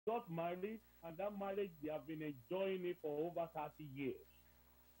got married, and that marriage, they have been enjoying it for over 30 years.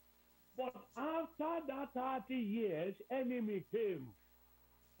 But after that 30 years, enemy came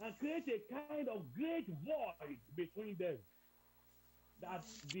and created a kind of great void between them, that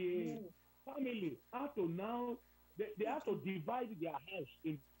the family had to now, they have to divide their house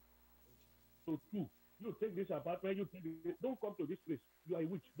into two. You take this apartment, you take this, don't come to this place. You are a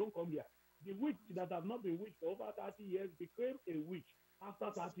witch, don't come here. The witch that have not been witch for over 30 years became a witch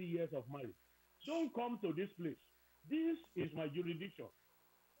after 30 years of marriage. Don't come to this place. This is my jurisdiction.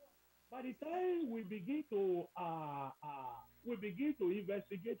 By the time we begin to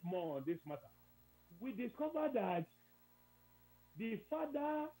investigate more on this matter, we discover that the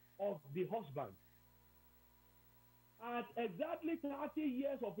father of the husband, at exactly 30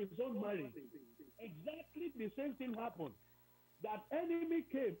 years of his own marriage, exactly the same thing happened. That enemy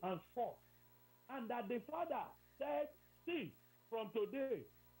came and fought, and that the father said, see, from today,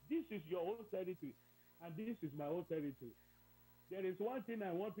 this is your own territory, and this is my own territory. There is one thing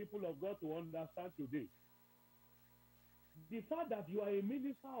I want people of God to understand today. The fact that you are a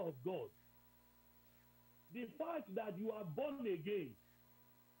minister of God, the fact that you are born again,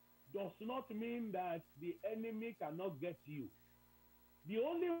 does not mean that the enemy cannot get you. The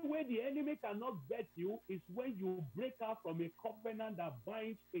only way the enemy cannot get you is when you break out from a covenant that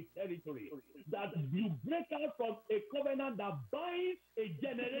binds a territory. That you break out from a covenant that binds a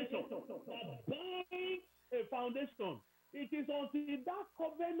generation, that binds a foundation. It is until that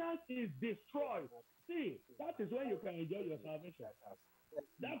covenant is destroyed. See, that is when you can enjoy your salvation.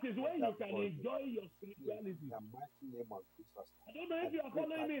 That is when you can enjoy your spirituality. I don't know if you are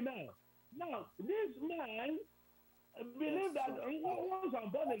following me now. Now, this man believe that once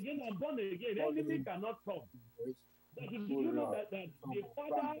I'm born again, I'm born again. The enemy cannot come. But you know that the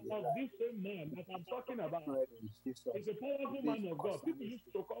father of this same man that I'm talking about is a powerful man of God. People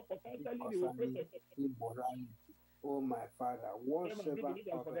used to come for counseling, they will pray for them. Oh, my Father, whatsoever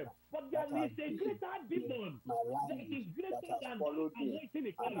but there is a greater demon that is greater than anointing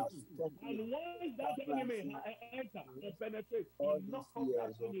equality. And once that enemy enter and penetrate, he knocks off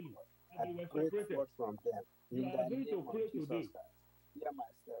that family, and they were separated. From them. You are going to pray today.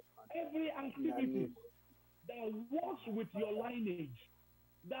 Every activity that works with your lineage,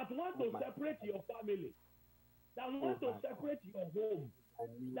 that want to separate your family, that want to separate your home,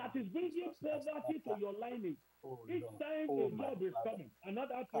 that is bringing poverty to your lineage. Each time a job is coming,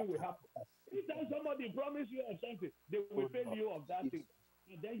 another thing will happen. Each time somebody promise you of something, they will fail you of that thing.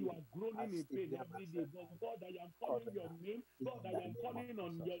 And then you are groaning in pain every day. God, I am calling your name. God, I am calling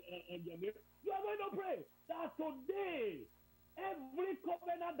on your name. You are going to pray that today, every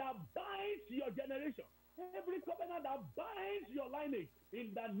covenant that binds your generation, every covenant that binds your lineage,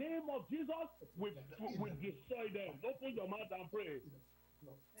 in the name of Jesus, we destroy them. Open your mouth and pray.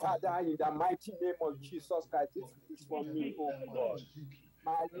 Father, in the mighty name of Jesus Christ, this is for me, oh God.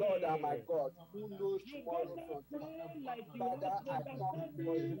 My Lord and my God, who knows tomorrow from today. Father, I come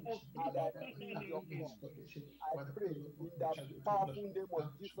before you and I plead your cause. I pray in the powerful name of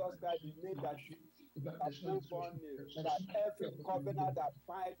Jesus Christ, the name that above all names, that every covenant that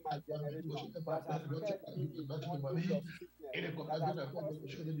binds my generation, that has kept me in bondage of sickness, that has caused me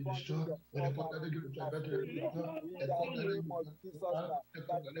in bondage of poverty, of failure, in the name of Jesus Christ,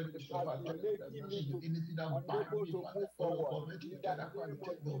 that has been making me to unable to move forward, in the name of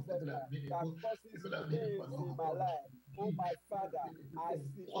Jesus Christ, that causes pains in my life. Oh, my Father, I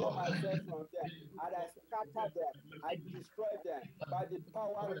separate myself from them, and I scatter them, I destroy them by the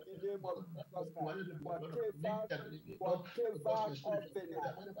power in the name of Jesus Christ. Whatever covenant,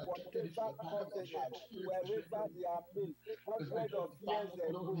 wherever they are made, hundreds of years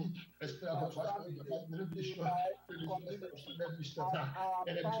ago, in my family, in my community, I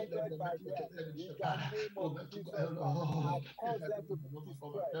am binded by them. In the name of Jesus Christ, I cause them to be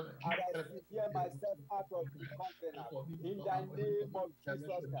destroyed, and I sever myself out of the covenant. In the name of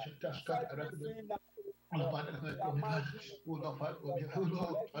Jesus Christ, set me free now. Let me have supernatural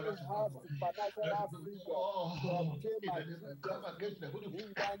freedom to obtain my true destiny. In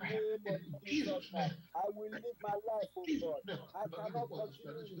the name of Jesus Christ, I will live my life, oh God. I cannot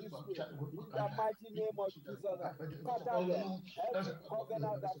continue in this way. In the mighty name of Jesus Christ, scatter them. Every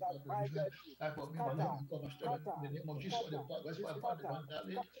covenant that has binded me, scatter, covenant of sickness, covenant of poverty,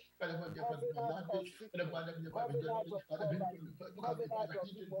 covenant of immorality, whatever the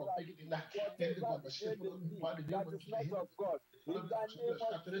name may be, that is not of God. In the name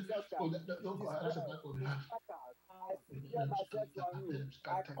of Jesus Christ, I hear myself from you.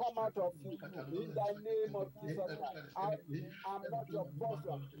 I come out of you in the name of Jesus Christ. I'm not your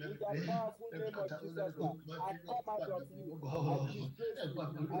portion in the powerful name of Jesus Christ. I come out of you.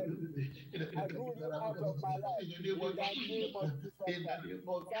 I disgrace you. I rule you out of my life in the name of Jesus Christ.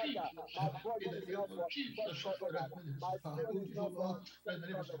 Father, my body is not for such covenant. My soul is not for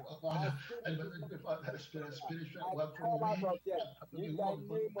such covenant. My spirit is not for such covenant. I come out of them in the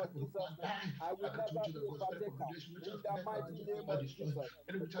name of Jesus Christ. I will never be a partaker in the mighty name of Jesus.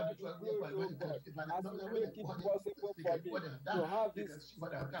 To God be glory, O God, as you make it possible for me to have this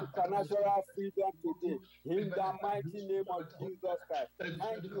supernatural freedom today in the mighty name of Jesus Christ.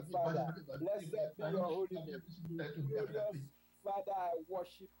 Thank you, Father. Blessed be your holy name. Glorious Father, I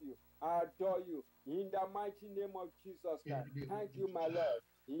worship you. I adore you in the mighty name of Jesus Christ. Thank you, my Lord.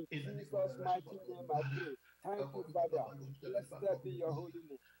 In Jesus' mighty name I pray. Thank you, Father. Blessed be your holy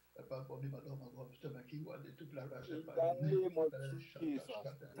name. In the name of Jesus.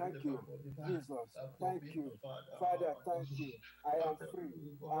 Thank you, Jesus. Thank you, Father. Thank you. I am free.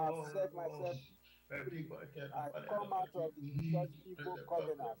 I have set myself free. I come out of such evil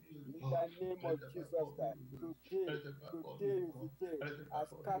covenant in the name of Jesus Christ. Today is the day. I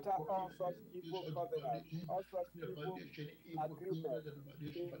scatter all such evil covenants, all such evil agreements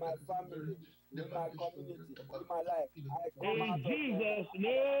in my family, in my community, in my life. I come In out of them. Jesus'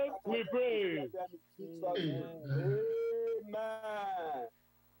 name we pray. Amen.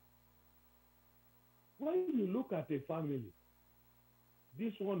 When you look at a family,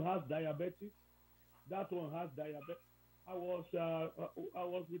 this one has diabetes, that one has diabetes. I was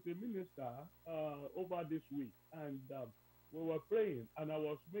with a minister over this week, and we were praying, and I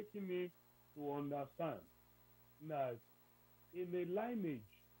was making it to understand that in a lineage,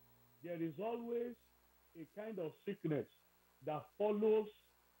 there is always a kind of sickness that follows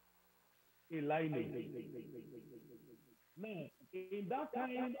a lineage. Now, in that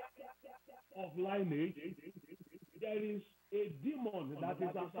kind of lineage, there is a demon that is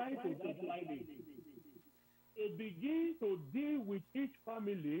assigned to that lineage. It begins to deal with each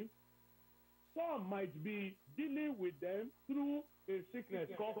family. Some might be dealing with them through a sickness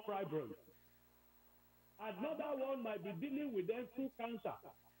called fibroids. Another one might be dealing with them through cancer.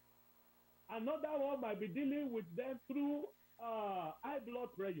 Another one might be dealing with them through high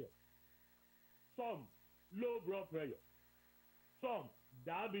blood pressure. Some low blood pressure. Some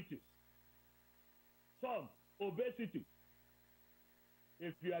diabetes. Some obesity.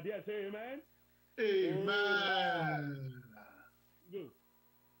 If you are there, say amen. Amen. Good.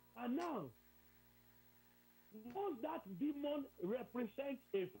 And now, once that demon represents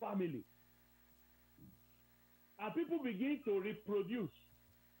a family, and people begin to reproduce,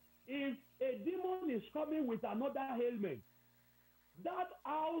 if a demon is coming with another ailment, that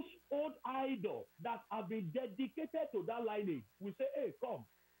household idol that have been dedicated to that lineage will say, hey, come.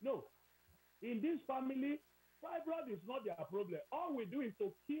 No. In this family, fibroid is not their problem. All we do is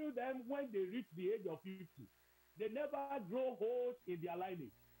to kill them when they reach the age of 50. They never grow old in their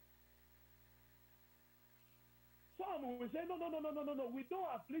lineage. Some will say, no. We don't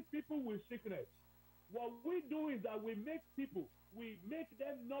afflict people with sickness. What we do is that we make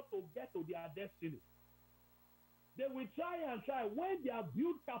them not to get to their destiny. They will try and try. When they have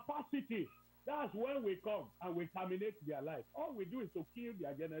built capacity, that's when we come and we terminate their life. All we do is to kill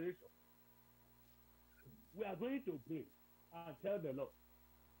their generation. We are going to pray and tell the Lord,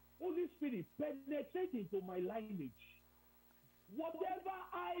 Holy Spirit, penetrate into my lineage. Whatever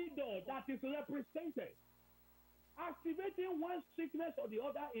idol that is represented, activating one sickness or the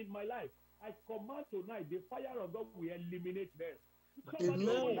other in my life, I command tonight, the fire of God will eliminate them. Somebody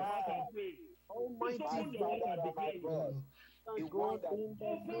open your mouth and pray. Almighty Father and my God, the one that is,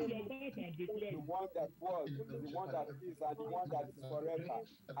 the one that was, the one that is, and the one that is forever.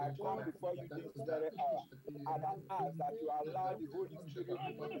 I come before you this very hour, and I ask that you allow the Holy Spirit to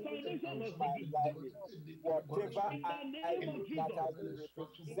penetrate into my life. Whatever idol that has been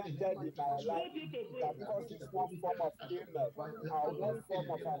represented in my life that causes one form of illness or one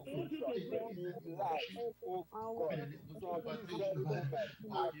form of affliction in life, oh God, from this very moment,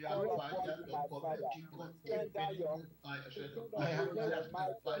 I call upon you, my Father. Send down your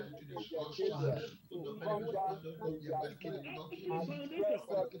might in their children to come down in their sleep and press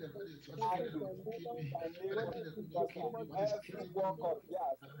up idols in the name of Jesus. Every work of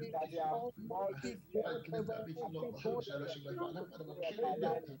theirs that they have all these years, of my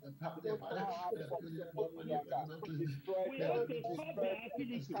life, don't know how to function any longer. Destroy We them, have to stop destroy their them,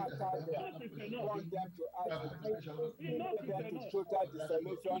 activity. scatter them, Enough is enough. want them to isolate, Enough bring is them to enough. total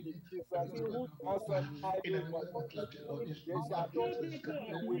dissolution in Jesus' name. Also, idols of they shall Kill be, people at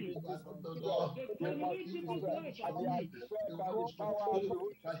they will will. be destroyed. They They must terminate be people's destroyed, life and at they are will. destroyed by the power of the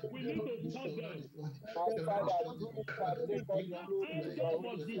Holy We Spirit. need to stop them. My Father, do it and take all the That glory to your idol holy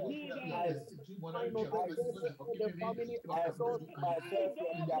must be self. pulled I, out. I put myself from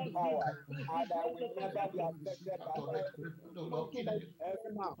Idol their must be power, and I brought to will never be perfection. affected by every business of Whatever every ailment. connection made, every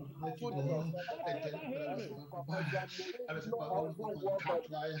work of evil that is manipulated by such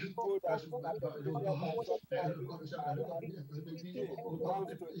idols in my life. Today comes to the end of their in the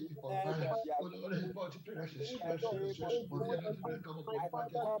name of Jesus. I come up against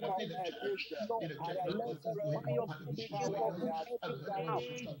them and I destroy every power they have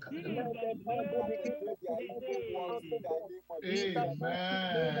established In and Jesus' frustrate name, their we evil works in pray. the name of Jesus. In the name of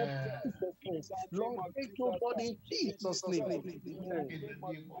Jesus Christ, be destroyed. In the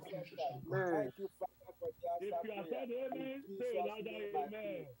name of Jesus Christ. Thank you, Father, for the If answer you have prayer. said In amen, say Jesus' louder name I amen.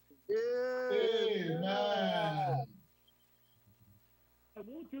 pray. Amen. I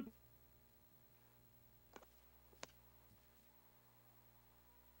want you to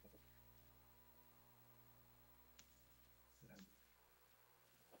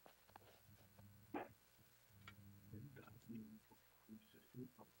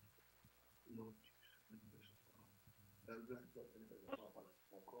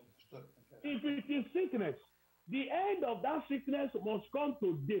if it is sickness, the end of that sickness must come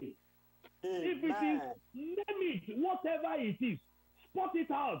today. If it is, Amen. name it, whatever it is, spot it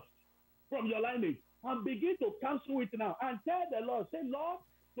out from your lineage and begin to cancel it now and tell the Lord, say, Lord,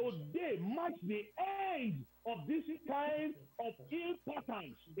 today marks the end of this kind of ill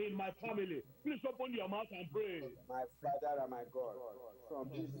patterns in my family. Please open your mouth and pray. My Father and my God, from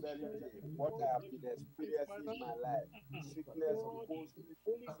this very day, what I have been experiencing in my life, sickness of bones,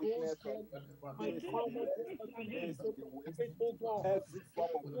 sickness of days in the legs, days in the waist, every form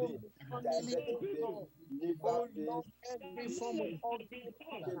of pain, diabetic pain, liver pain,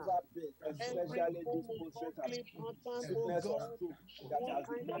 liver pain, especially this prostate sickness of stroke that has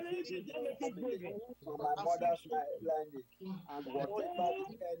been pervading this family from my mother's lineage, and whatever the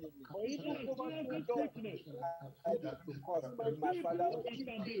enemy I need to cause in my father's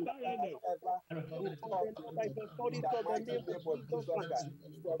lineage that has ever put up in the mighty name of Jesus Christ.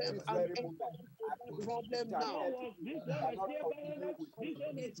 From this very moment, I put it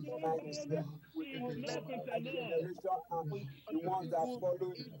an end to it. It cannot continue with me, with my children, with my generation, and the ones that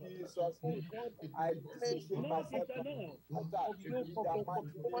follow in Jesus' name. I dissociate myself from attack in the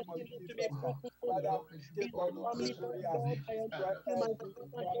mighty name of Jesus Christ. Father, take all the glory as you destroy every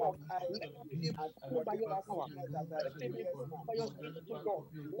form of iron and whatever sickness that I experience now.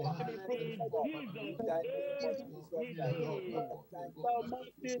 You harness it up in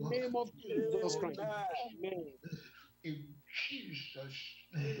the name of Jesus Christ. Thank you. Amen.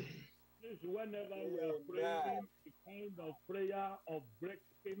 Please, whenever we are praying a kind of prayer of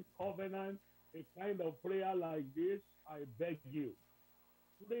breaking covenant, a kind of prayer like this, I beg you,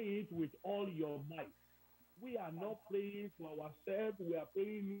 pray it with all your might. We are not praying for ourselves, we are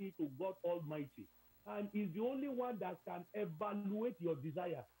praying it to God Almighty. And He's the only one that can evaluate your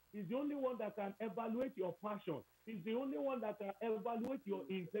desire. He's the only one that can evaluate your passion. He's the only one that can evaluate your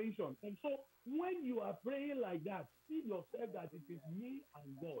intention. And so when you are praying like that, see yourself that it is me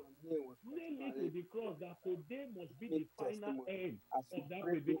and God. Nail it to the cross that today must be the final end of that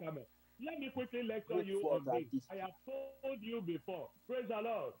predicament. Let me quickly lecture you on this. I have told you before. Praise the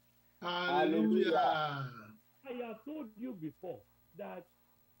Lord. Hallelujah. I have told you before that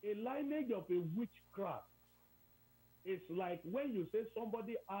a lineage of a witchcraft is like when you say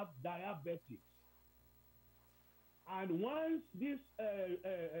somebody have diabetes, and once this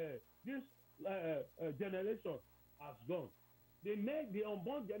generation has gone, the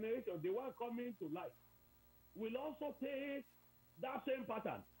unborn generation, the one coming to life, will also take that same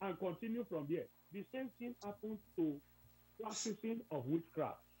pattern and continue from there. The same thing happens to practicing of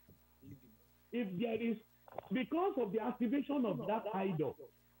witchcraft. If there is, because of the activation of that idol,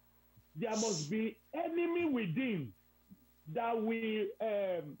 there must be enemy within that will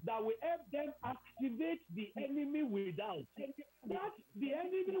help them activate the enemy without. That the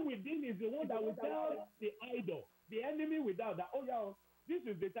enemy within is the one that will tell the idol, the enemy without, that, oh yeah, this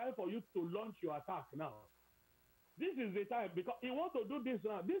is the time for you to launch your attack now. This is the time, because he wants to do this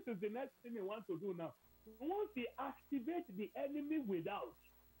now. This is the next thing he wants to do now. Once he activates the enemy without,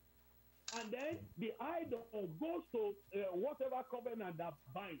 and then the idol goes to whatever covenant that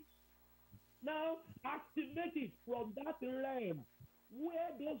binds. Now, activate it from that realm where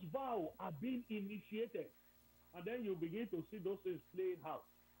those those vows are being initiated. And then you begin to see those things playing out.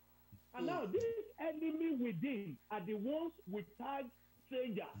 And now this enemy within are the ones we tag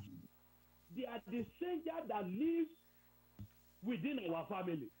strangers. They are the stranger that lives within our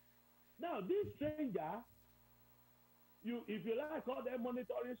family. Now, this stranger, if you like, call them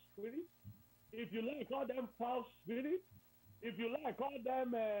monitoring spirit. If you like, call them false spirit. If you like, call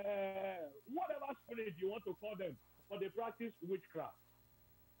them whatever spirit you want to call them, but they practice witchcraft.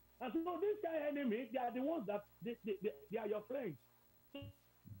 And so this kind of enemy, they are the ones that they are your friends.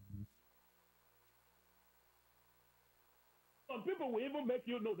 Some people will even make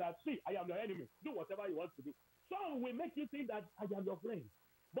you know that, see, I am your enemy. Do whatever you want to do. Some will make you think that I am your friend.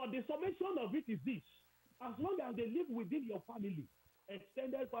 But the summation of it is this. As long as they live within your family,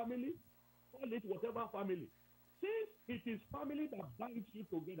 extended family, call it whatever family, since it is family that binds you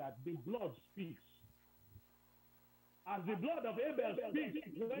together, the blood speaks. As the blood of Abel speaks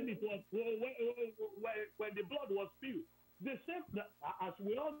when the blood was spilled, the same, as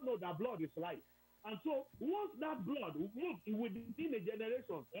we all know, that blood is life. And so once that blood moves within a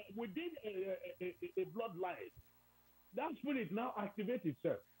generation, within a bloodline, that spirit now activates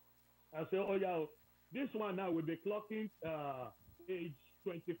itself and say, oh yeah, this one now will be clocking age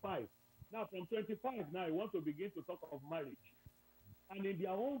 25. Now from 25 now, I want to begin to talk of marriage. And in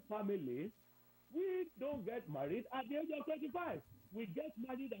their own family, we don't get married at the age of 25. We get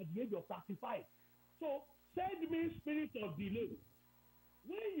married at the age of 35. So send me spirit of delay.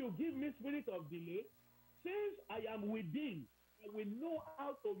 When you give me spirit of delay, since I am within, I will know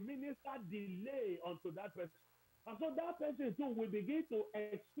how to minister delay unto that person. And so that person too will begin to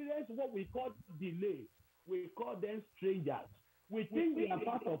experience what we call delay. We call them strangers. We think they are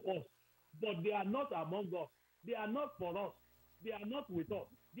part of us, but they are not among us. They are not for us. They are not with us.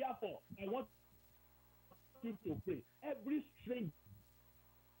 Therefore, I want you to pray. Every stranger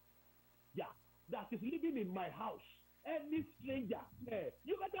that is living in my house, any stranger,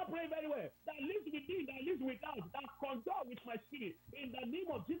 you better pray very well. That lives within, that lives without, that conjure with my spirit. In the name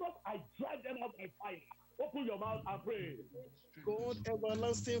of Jesus, I drive them out by fire. Open your mouth and pray. God,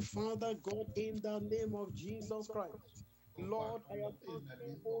 everlasting Father, God, in the name of Jesus Christ. Lord, I am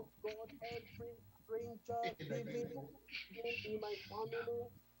asking, oh God, every stranger living in my family,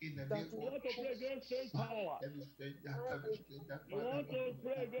 that you want to pray against strange power. You want to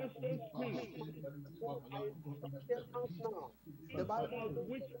pray against strange spirit. I strike them out now. The Bible says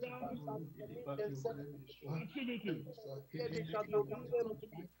witchcraft has committed themselves Activity. they shall be given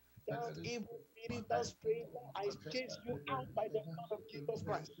that evil spirit, that stranger, I chase you out by the blood of Jesus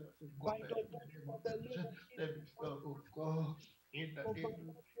Christ, by the blood of the name of Jesus Christ. Of my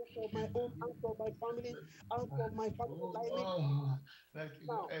life, of my own, and of my family, out of my family lineage.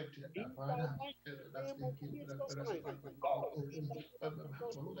 Now, in the mighty name of Jesus Christ, God, in the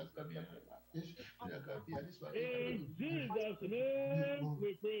name of In Jesus' name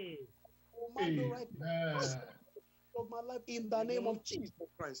we pray. command the right of my life in the name of Jesus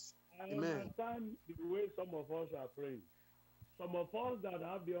Christ. I Amen. understand the way some of us are praying. Some of us that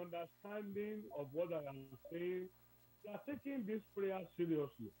have the understanding of what I am saying, they are taking this prayer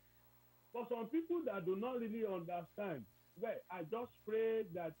seriously. But some people that do not really understand, well, I just pray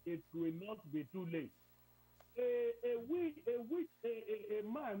that it will not be too late. A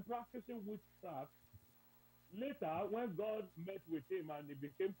man practicing witchcraft, later when God met with him and he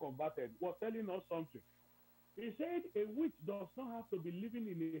became converted, was telling us something. He said a witch does not have to be living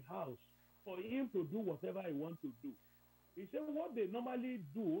in a house for him to do whatever he wants to do. He said what they normally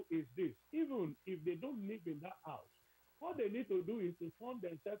do is this. Even if they don't live in that house, what they need to do is to turn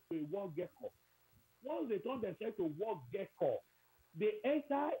themselves to a war gecko. Once they turn themselves to a war gecko, they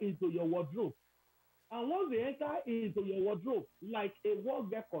enter into your wardrobe. And once they enter into your wardrobe, like a war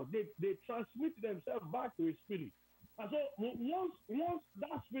gecko, they transmit themselves back to a spirit. And so once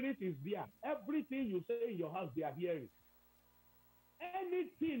that spirit is there, everything you say in your house, they are hearing.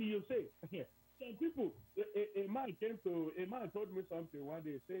 Anything you say. Some people, a man told me something one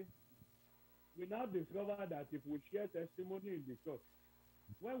day. Say, we now discover that if we share testimony in the church,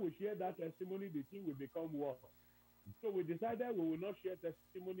 when we share that testimony, the thing will become worse. So we decided we will not share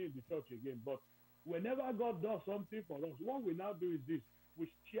testimony in the church again. But whenever God does something for us, what we now do is this: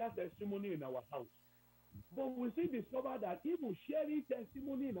 we share testimony in our house. But we still discover that even sharing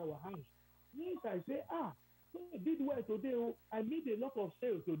testimony in our house, once I say, God did well today, I made a lot of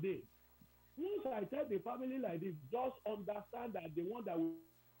sales today. Once I tell the family like this, just understand that the one that will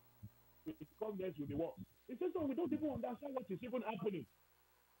come next will be what? It says, so we don't even understand what is even happening.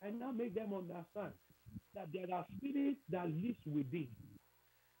 And now make them understand that there are spirits that live within.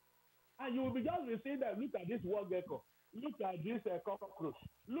 And you will be just saying that, look at this war gecko. Look at this cockroach.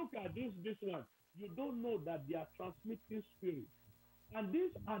 Look at this one. You don't know that they are transmitting spirits. And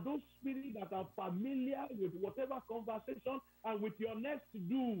these are those spirits that are familiar with whatever conversation and with your next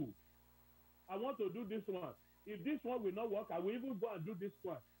do. I want to do this one. If this one will not work, I will even go and do this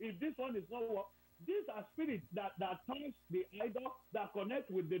one. If this one is not work, these are spirits that touch the idol, that connect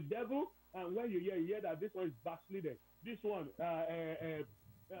with the devil, and when you hear that this one is backslidden, this one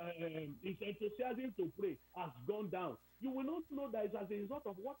his enthusiasm to pray has gone down. You will not know that it's as a result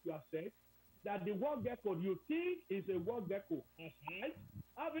of what you have said, that the word gecko you think is a word gecko has had,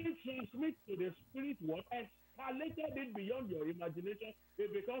 having transmitted to the spirit world, escalated it beyond your imagination,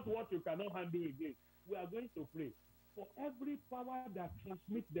 it becomes what you cannot handle again. We are going to pray for every power that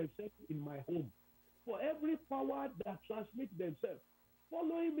transmits themselves in my home, for every power that transmits themselves,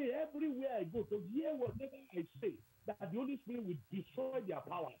 following me everywhere I go, to hear whatever I say, that the Holy Spirit will destroy their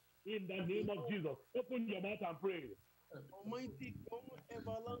powers in the name of Jesus. Open your mouth and pray. Almighty God,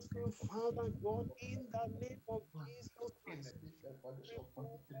 everlasting Father God, in the name of Jesus Christ. That's how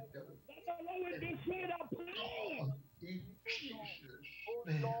we destroy that power. Oh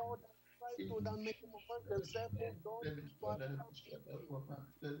Lord, try to the metamorphose themselves, oh God,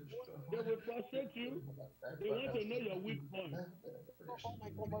 they will frustrate you. They want to know your weak point. All my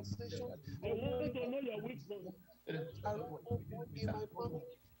conversations, They want to know your weak point. Around in my family,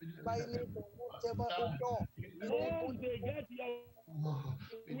 by name or whatever, oh God. Once they get your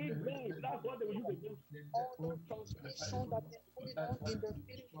weak point, that's what they will use against you. All the transmission that is going on in the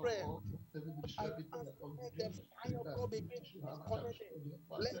spirit realm, I ask let the fire of God begin to disconnect it.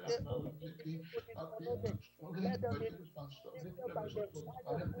 Let the Holy Spirit begin to disconnect it. Let them be disconnected by the fire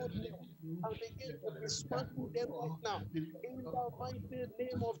of God and begin to dismantle them right now. In the mighty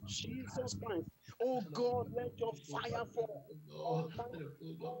name of Jesus Christ. Oh God, let your fire fall. All that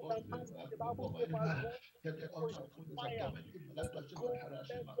the Bible says, fire. God, let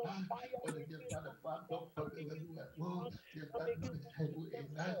your fire begin to fall and begin to fall.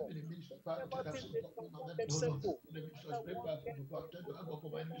 Whatever thing they cannot themselves for. In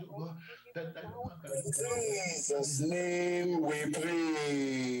Jesus' name we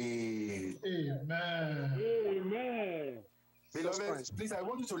pray. Amen. Amen. Beloved, please, I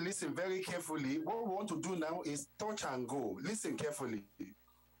want you to listen very carefully. What we want to do now is touch and go. Listen carefully.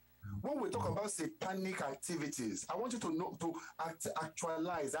 When we talk about satanic activities, I want you to know, to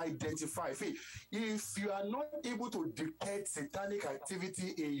actualize, identify. If you are not able to detect satanic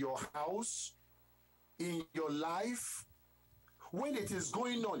activity in your house, in your life, when it is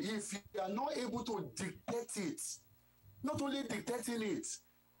going on, if you are not able to detect it, not only detecting it,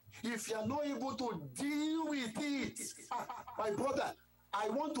 if you are not able to deal with it, my brother, I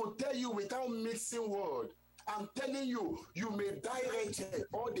want to tell you without mixing words, I'm telling you, you may die wretched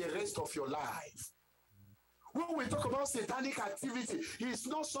all the rest of your life. When we talk about satanic activity, it's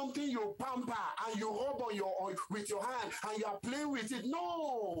not something you pamper and you rub on with your hand and you are playing with it.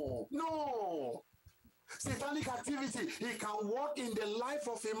 No, no. Satanic activity, it can work in the life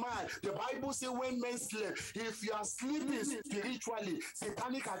of a man. The Bible says when men sleep, if you are sleeping spiritually,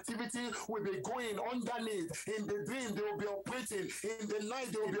 satanic activity will be going underneath. In the dream, they will be operating. In the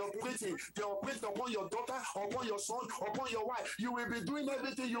night, they will be operating. They operate upon your daughter, upon your son, upon your wife. You will be doing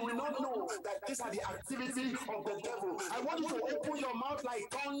everything. You will not know that these are the activity of the devil. I want you to open your mouth like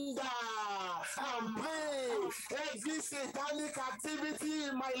thunder and pray. Every satanic activity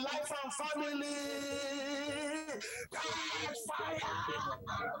in my life and family, catch fire!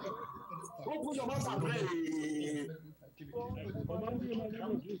 Open your mouth and pray.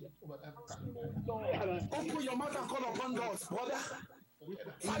 Open your mouth and call upon God, brother.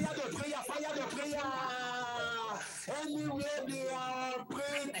 Fire the prayer, fire the prayer. Anywhere they are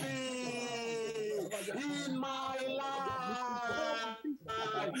operating in my life,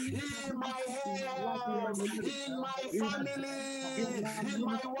 in my health, in my family, in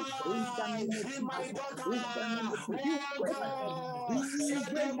my wife, in my daughter. Oh God, set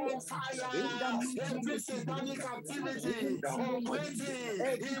them on fire. Every satanic activity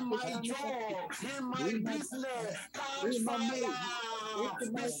operating in my job, in my business, catch fire.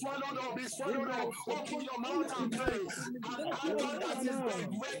 Be swallowed up, be swallowed up. Open your mouth and pray. An idol that is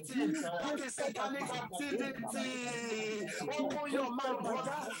vibrating, that is satanic activity. Open your mouth,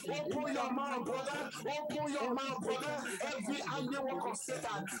 brother. Open your mouth, brother. Open your mouth, brother. Every handiwork of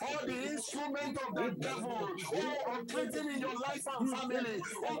Satan, all the instrument of the devil, all operating in your life and family.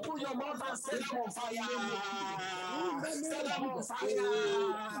 Open your mouth and set them on fire. Set them on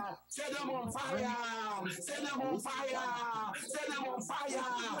fire. Set them on fire. Set them on fire. Set them on on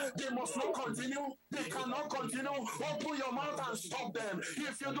fire. They must not continue. They cannot continue. Open your mouth and stop them.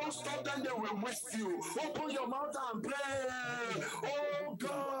 If you don't stop them, they will waste you. Open your mouth and pray. Oh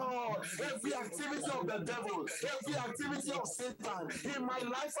God, every activity of the devil, every activity of Satan in my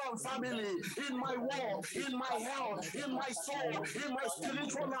life and family, in my work, in my health, in my soul, in my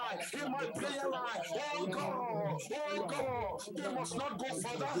spiritual life, in my prayer life. Oh God, they must not go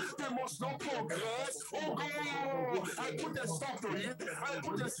further. They must not progress. Oh God, I put a stop to it. I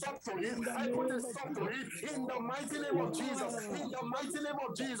put a stop to it. I put a stop to it in the mighty name of Jesus. In the mighty name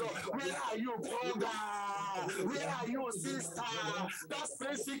of Jesus. Where are you, brother? Where are you, sister? That's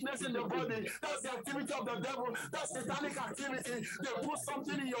pain, sickness in the body. That's the activity of the devil. That's satanic activity. They put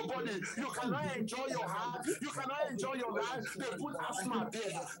something in your body. You cannot enjoy your heart. You cannot enjoy your life. They put asthma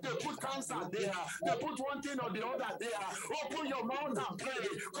there. They put cancer there. They put one thing or the other there. Open your mouth and pray.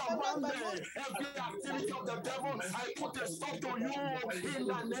 Command them. Every activity of the devil, I put a stop to you in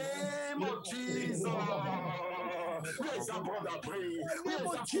the name of Jesus. Where is that brother praying? Where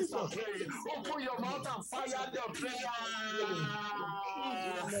is that sister praying? Open your mouth and fire the prayer.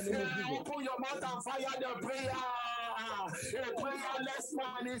 Open your mouth and fire the prayer. A prayerless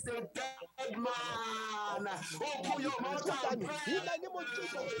man is a dead man. Open your mouth and pray. In the name of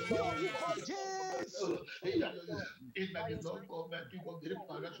Jesus, you call Jesus. In the name of God, you will give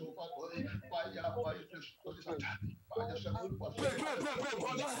fire, brother.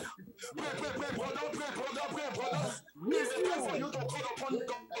 It's a time for you to call upon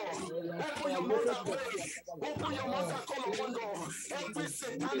God. Open your mouth and pray. Open your mouth and call upon God. Every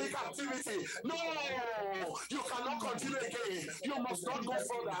satanic activity, no, you cannot continue again. You must not go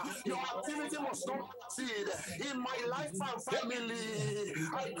further. Your activity must not succeed. In my life and family,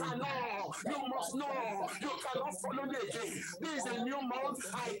 I cannot. You must know. You cannot follow me again. This is a new month.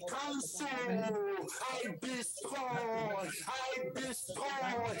 I cancel. I destroy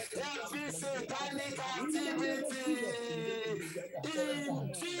every satanic activity.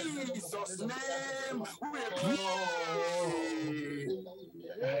 In Jesus' name we pray.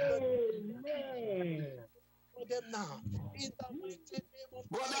 Amen. Them now. In the mighty name of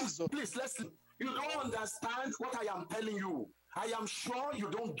Brother, Jesus. please listen. You don't understand what I am telling you. I am sure you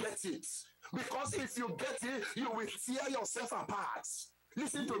don't get it. Because if you get it, you will tear yourself apart.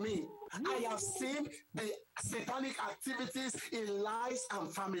 Listen to me. I have seen the satanic activities in lives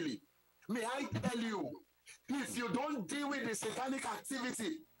and family. May I tell you, if you don't deal with the satanic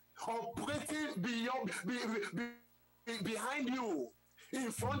activity operating behind you, in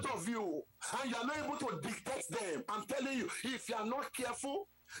front of you, and you are not able to detect them, I'm telling you, if you are not careful,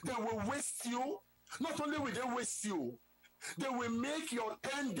 they will waste you. Not only will they waste you, they will make your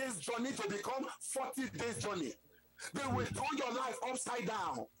 10 days journey to become 40 days journey. They will turn your life upside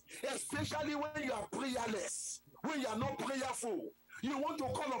down, especially when you are prayerless, when you are not prayerful. You want to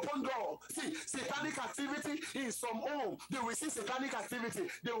call upon God. See, satanic activity in some home, they will see satanic activity.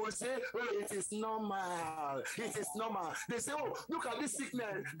 They will say, oh, it is normal. It is normal. They say, oh, look at this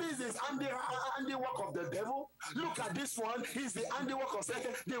sickness. This is handiwork of the devil. Look at this one. It's the handiwork of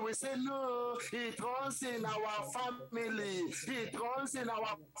Satan. They will say, no, it runs in our family. It runs in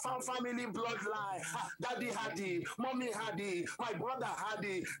our family bloodline. Daddy had it. Mommy had it. My brother had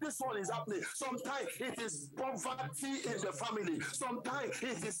it. This one is happening. Sometimes it is poverty in the family. Sometimes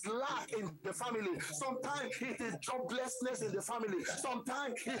it is lack in the family. Sometimes it is joblessness in the family.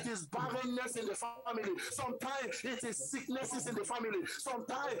 Sometimes it is barrenness in the family. Sometimes it is sicknesses in the family.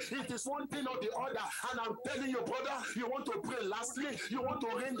 Sometimes it is one thing or the other. And I'm telling you, brother, you want to pray lastly, you want to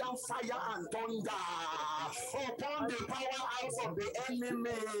rain down fire and thunder upon the powerhouse of the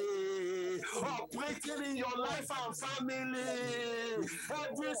enemy operating in your life and family.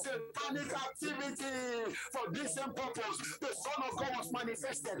 Every satanic activity for this same purpose, the Son of God was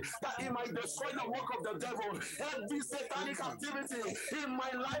manifested that he might destroy the work of the devil. Every satanic activity in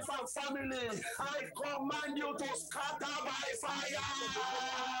my life and family, I command you to scatter by fire.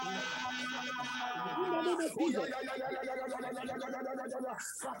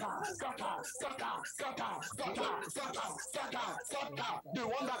 The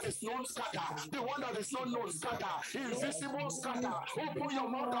one that is known scatter. The one that is not known scatter. Invisible scatter. Open your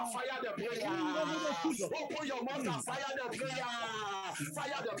mouth and fire the prayer. Open your mouth and fire the prayer.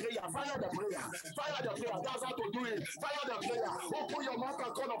 Fire the prayer. Fire the prayer. Fire the prayer. That's how to do it. Fire the prayer. Open your mouth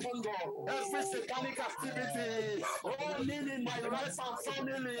and call upon God. Every satanic activity running in my life and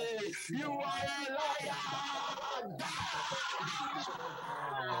family. You are a liar.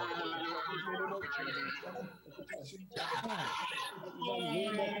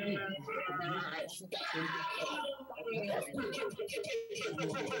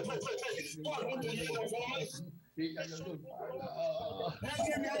 Anywhere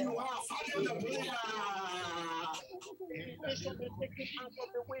you are, follow the prayer. Limitation be taken out of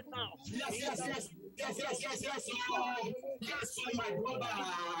the way now. Yes, Lord. Yes, my brother.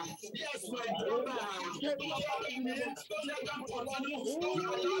 Yes, my brother. Don't let them continue. Don't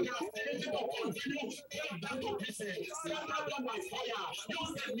allow their activity to continue. Take them to pieces. Stand up by fire.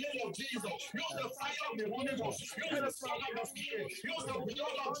 Use the name of Jesus. Use the fire of the Holy Ghost. Use the sword of the Spirit. Use the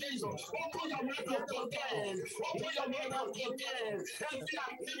blood of Jesus. Open your mouth of content. Open your mouth of content. Every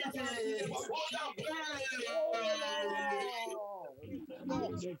activity. Oh,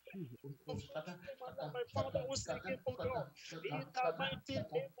 the My Father was seeking for God. In the mighty name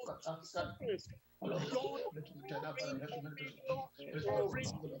of Jesus. Lord,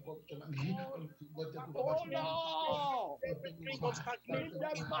 everything was stagnated. In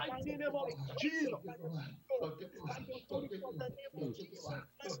the mighty name of Jesus.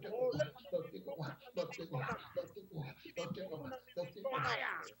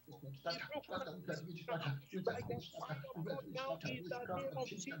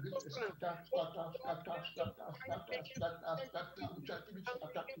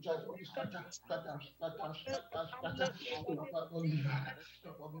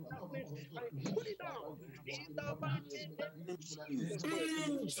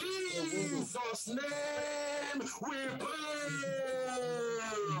 In Jesus' name we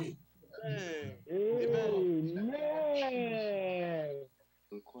pray. Amen.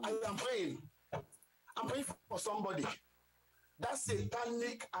 I am praying. I'm praying for somebody. That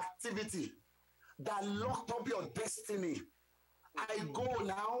satanic activity that locked up your destiny. I go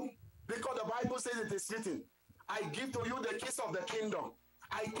now because the Bible says it is written. I give to you the keys of the kingdom.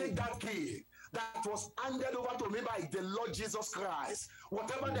 I take that key that was handed over to me by the Lord Jesus Christ.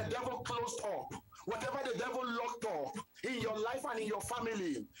 Whatever the devil closed up, whatever the devil locked up in your life and in your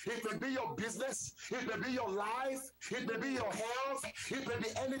family, it may be your business, it may be your life, it may be your health, it may be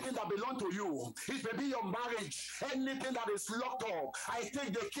anything that belongs to you, it may be your marriage, anything that is locked up. I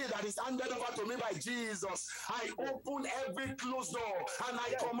take the key that is handed over to me by Jesus. I open every closed door and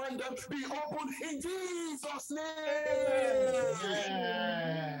I command them be open in Jesus' name.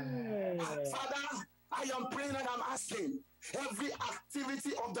 Father, I am praying and I'm asking every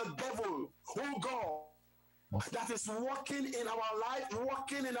activity of the devil, oh God, that is working in our life,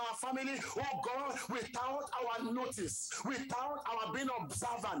 working in our family, oh God, without our notice, without our being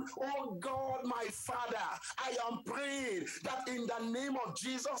observant. Oh God, my Father, I am praying that in the name of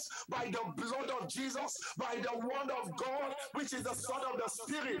Jesus, by the blood of Jesus, by the word of God, which is the sword of the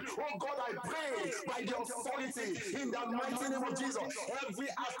Spirit, oh God, I pray by the authority in the mighty name of Jesus, every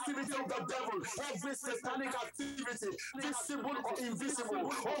activity of the devil, every satanic activity, visible or invisible,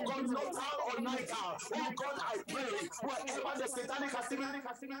 oh God, nocturnal or night hour, oh God, I pray wherever the satanic activity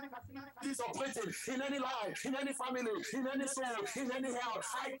is operating in any life, in any family, in any soul, in any health,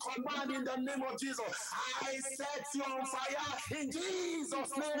 I command in the name of Jesus, I set you on fire in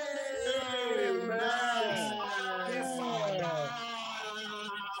Jesus' name. Amen. Father,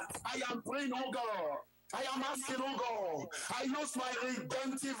 I am praying, oh God. I am asking, oh God, I use my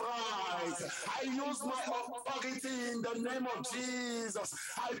redemptive rights. I use my authority in the name of Jesus.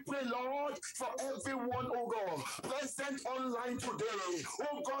 I pray, Lord, for everyone, oh God, present online today.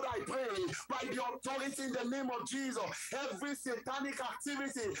 Oh God, I pray by the authority in the name of Jesus, every satanic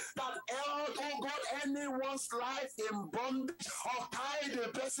activity that held, oh God, anyone's life in bondage or tied a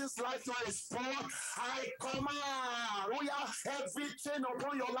person's life to a spot, I command, oh yeah, every chain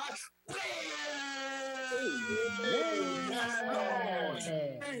upon your life, Lord,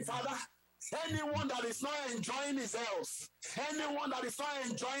 Father, anyone that is not enjoying his health, anyone that is not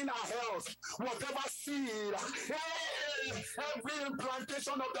enjoying our health, whatever seed, every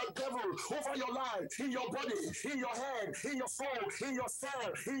implantation of the devil over your life, in your body, in your head, in your soul, in your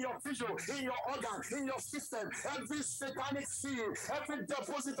cell, in your tissue, in your organ, in your system, every satanic seed, every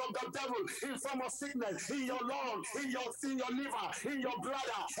deposit of the devil in form of sickness, in your lung, in your liver, in your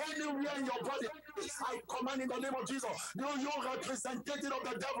bladder, anywhere in your body, I command in the name of Jesus, you representative of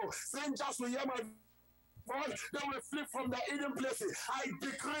the devil, strangers will hear my voice, they will flee from the hidden places. I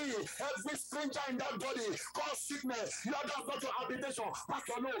decree every stranger in that body cause sickness. You are not going to habitation. Pack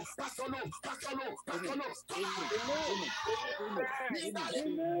your load, pack your load, pack your load, pack your load.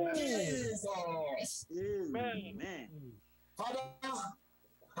 Jesus. Amen. Father,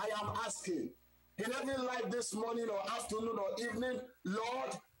 I am asking in every life this morning or afternoon or evening,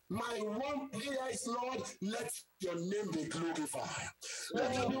 Lord, my one prayer is, Lord, let your name be glorified.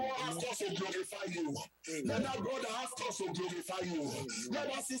 Let everyone have cause to glorify you. Let that brother have cause to glorify you.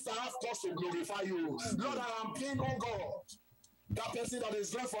 Let that sister have cause to glorify you. Lord, I am praying, oh God, that person that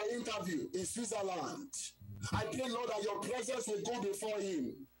is there for interview in Switzerland, I pray, Lord, that your presence will go before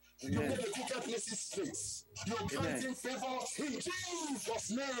him. You make the crooked places straight. You grant him favor in Jesus'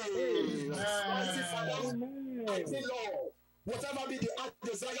 name. Mighty Father, I pray, Lord, whatever be the heart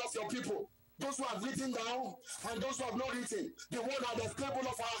desire of your people, those who have written down and those who have not written, the one at the table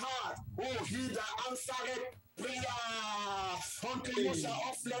of our heart, oh, he that answered prayer, unto you shall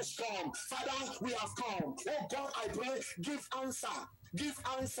all flesh come. Father, we have come. Oh God, I pray, give answer. Give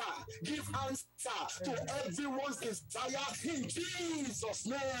answer to everyone's desire in Jesus'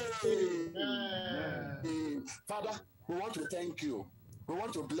 name. Father, we want to thank you. We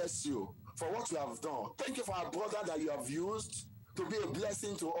want to bless you for what you have done. Thank you for our brother that you have used to be a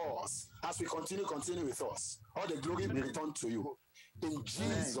blessing to us as we continue with us. All the glory be returned to you. In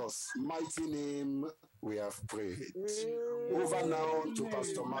Jesus' mighty name, we have prayed. Over now to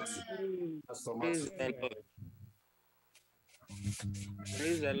Pastor Matthew. Pastor Matthew.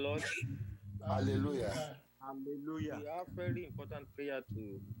 Praise the Lord. Hallelujah. Hallelujah. We have very important prayer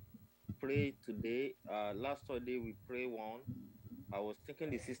to pray today. Last Sunday we prayed one. I was thinking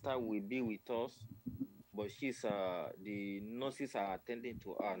the sister will be with us, but she's the nurses are attending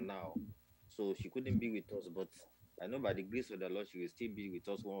to her now, so she couldn't be with us. But I know by the grace of the Lord, she will still be with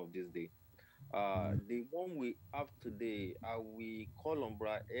us one of these days. The one we have today, I will call on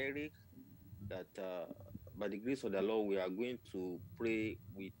Brother Eric that by the grace of the Lord, we are going to pray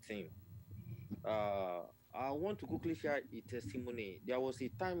with him. I want to quickly share a testimony. There was a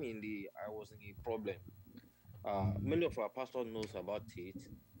time I was in a problem. Many of our pastors knows about it,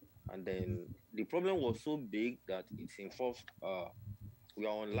 and then the problem was so big that it's involved. We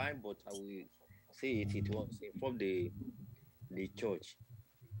are online, but I will say it was involved the church.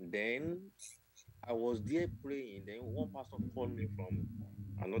 Then I was there praying. Then one pastor called me from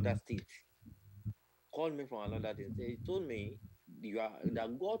another state. He told me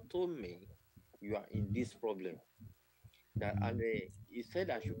that God told me you are in this problem. That and he said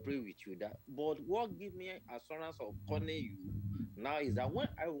I should pray with you. That but what give me assurance of calling you now is that when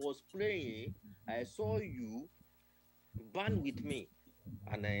I was praying, I saw you band with me,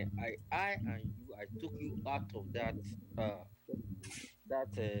 and I and you, I took you out of that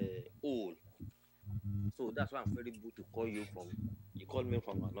hole. So that's why I'm very good to call you from. You called me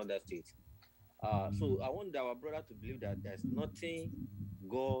from another state. So I want our brother to believe that there's nothing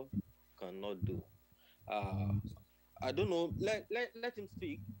God cannot do. I don't know. Let him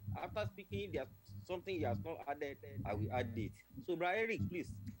speak. After speaking, there's something he has not added. I will add it. So, Brother Eric,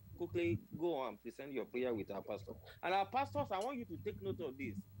 please quickly go on and present your prayer with our pastor. And our pastors, I want you to take note of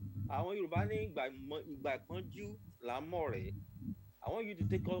this. I want you to by Konju Lamore. I want you to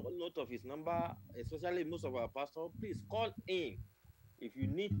take note of his number, especially most of our pastors. Please call in if you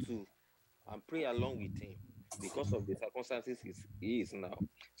need to and pray along with him because of the circumstances he is now.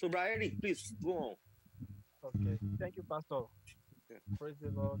 So, Brother Eric, please go on. Okay. Thank you, Pastor. Yeah. Praise the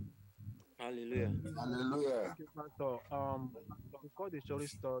Lord. Hallelujah. Hallelujah. Thank you, Pastor. Before the story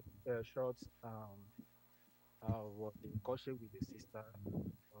short, was in courtship with the sister.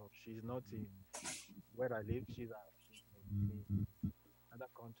 She's not in where I live. She's in another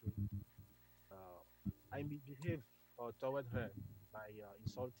country. I misbehaved toward her by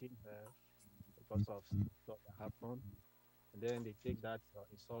insulting her because of stuff that happened. And then they take that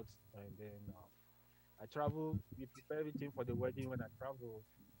insult, and then I travel. We prepare everything for the wedding when I travel,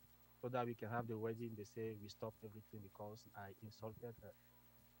 so that we can have the wedding. They say we stop everything because I insulted her.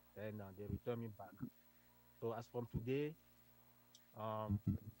 Then they return me back. So as from today,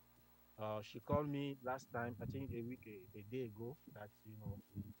 she called me last time, I think a day ago, that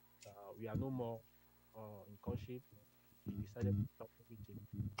we are no more in courtship. She decided to stop everything.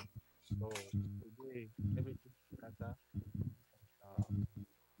 So today everything is scattered.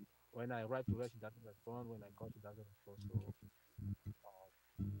 When I write to her, she doesn't respond. When I call, she doesn't respond. So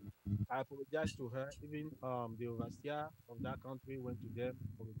I apologize to her. Even the overseer of that country went to them,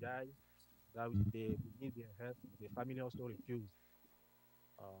 apologized that they need their help. The family also refused.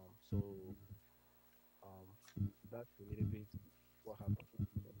 So that's a little bit what happened.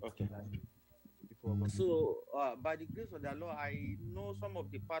 Okay. People are going So, by the grace of the Lord, I know some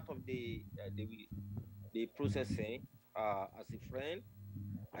of the part of the processing as a friend,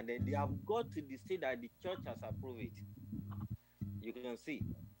 and then they have got to the state that the church has approved it. You can see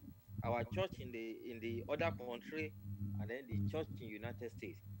our church in the other country, and then the church in United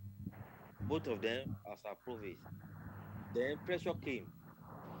States. Both of them has approved it. Then pressure came.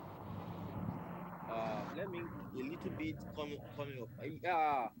 Let me a little bit coming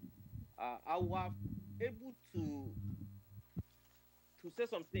up. I was able to say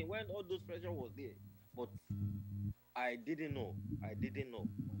something when all those pressure was there, but I didn't know.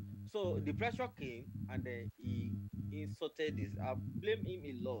 So the pressure came, and then he insulted this. I blame him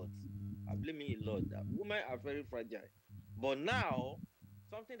a lot. I blame him a lot. That women are very fragile. But now,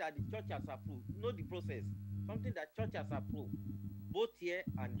 something that the church has approved, know the process, something that church has approved, both here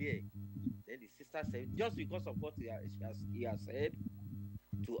and there. Then the sister said, just because of what he has said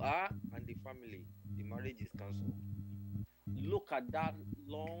to her and the family, the marriage is cancelled. Look at that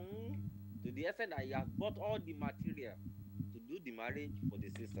long, to the extent that he has bought all the material to do the marriage for the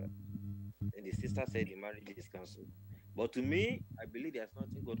sister. And the sister said the marriage is cancelled. But to me, I believe there's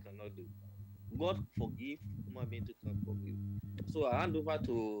nothing God cannot do. God forgive, human being to can forgive. So I hand over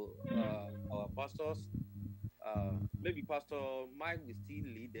to our pastors. Maybe Pastor Mike will still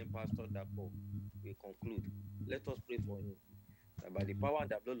lead, then Pastor Dapo will conclude. Let us pray for him. That by the power and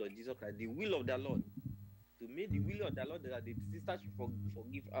the blood of Jesus Christ, the will of the Lord, to me, the will of the Lord, that the sister should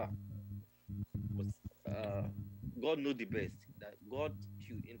forgive her. But God knows the best, that God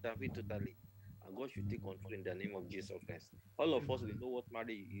should intervene totally, and God should take control in the name of Jesus Christ. All of us will know what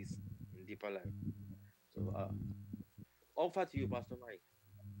marriage is in deeper life. So, offer to you, Pastor Mike.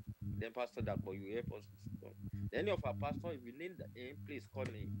 Then Pastor Dapo, you help us. Any of our pastors, if you need him, please call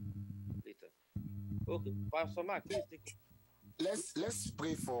me later. Okay, Pastor Mike, please take. Let's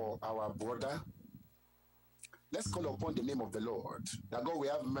pray for our brother. Let's call upon the name of the Lord, that God will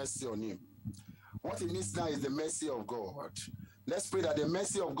have mercy on him. What he needs now is the mercy of God. Let's pray that the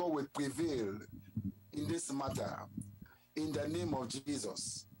mercy of God will prevail in this matter. In the name of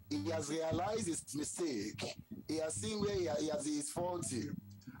Jesus. He has realized his mistake. He has seen where he is faulty.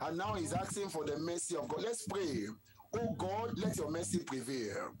 And now he's asking for the mercy of God. Let's pray. Oh God, let your mercy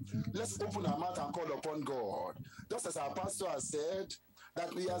prevail. Let's open our mouth and call upon God. Just as our pastor has said,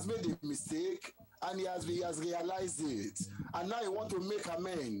 that he has made a mistake and he has realized it. And now he wants to make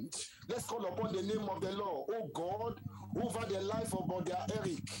amends. Let's call upon the name of the Lord. Oh God, over the life of Brother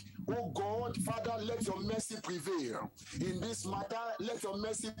Eric. Oh God, Father, let your mercy prevail. In this matter, let your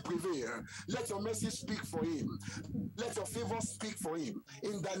mercy prevail. Let your mercy speak for him. Let your favor speak for him.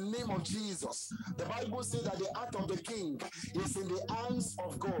 In the name of Jesus. The Bible says that the heart of the king is in the hands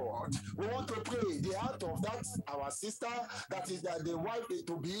of God. We want to pray the heart of that our sister, that is the wife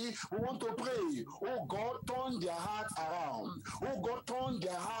to be. We want to pray. Oh God, turn their heart around. Oh God, turn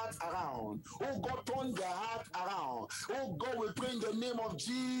their heart around. Oh God, turn their heart around. Oh God, we pray in the name of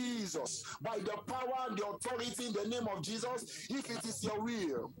Jesus, by the power and the authority in the name of Jesus. If it is your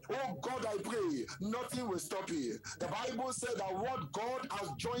will, oh God, I pray, nothing will stop you. The Bible said that what God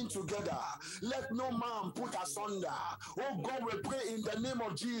has joined together, let no man put asunder. Oh God, we pray in the name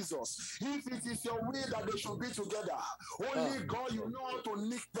of Jesus. If it is your will that they should be together, only God, you know how to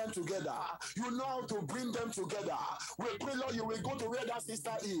knit them together. You know how to bring them together. We pray, Lord, you will go to where that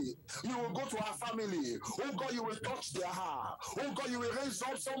sister is. You will go to her family. Oh God, you will touch their heart. Oh God, you will raise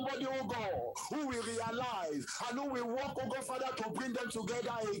up somebody, oh God, who will realize and who will work, oh God, Father, to bring them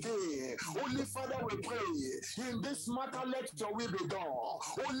together again. Only, Father, we pray, in this matter, let your will be done.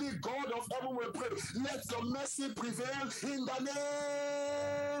 Only God of heaven will pray, let your mercy prevail in the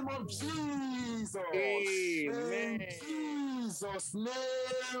name of Jesus. Amen. In Jesus'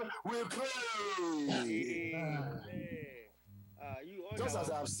 name we pray. Amen. Just as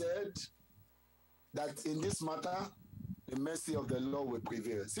I've said, that in this matter, the mercy of the Lord will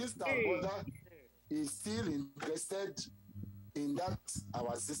prevail. Since our brother is still interested in that,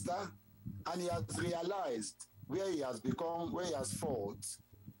 our sister, and he has realized where he has become, where he has fault,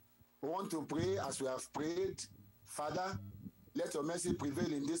 we want to pray as we have prayed. Father, let your mercy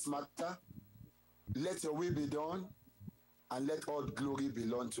prevail in this matter. Let your will be done, and let all glory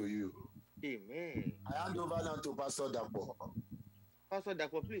belong to you. Amen. I hand over now to Pastor Dapo. Pastor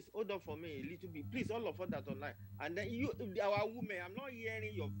Dapo, please hold on for me a little bit. Please, all of us that online. And then you, our women, I'm not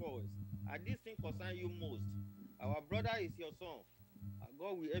hearing your voice. And this thing concerns you most. Our brother is your son.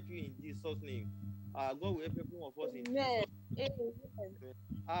 God will help you in Jesus' name. God will help every one of us in Jesus' name.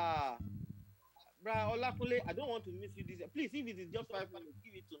 Brother Olakule, I don't want to miss you this year. Please, if it is just 5 minutes,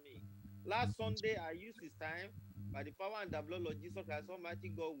 give it to me. Last Sunday, I used his time. By the power and the blood of Jesus Christ, Almighty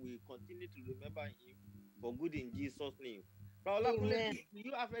God will continue to remember him for good in Jesus' name. Brother Olakule, do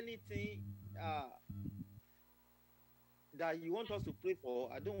you have anything that you want us to pray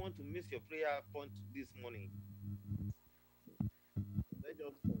for? I don't want to miss your prayer point this morning. Let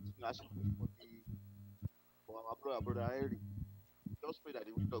us continue asking for our brother Eric. Just pray that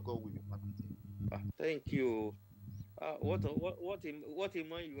the will of God will be permitted. Thank you. What a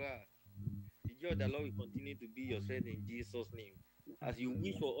man you are. The joy of the Lord will continue to be your strength in Jesus' name. As you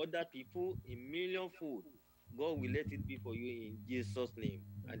wish for other people in millionfold, God will let it be for you in Jesus' name.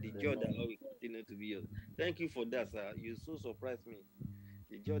 And the joy of the Lord will continue to be yours. Thank you for that, sir. You so surprised me.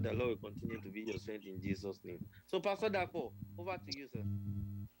 The joy of the Lord will continue to be your strength in Jesus' name. So, Pastor Dapo, over to you, sir.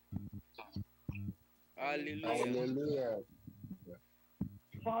 Hallelujah. Hallelujah.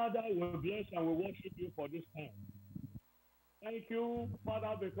 Father, we bless and we worship you for this time. Thank you,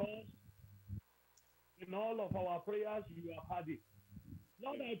 Father, because in all of our prayers, you have had it.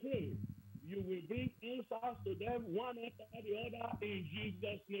 Lord, I pray you will bring answers to them one after the other in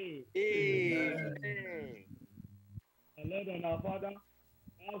Jesus' name. Amen. And Lord and our Father,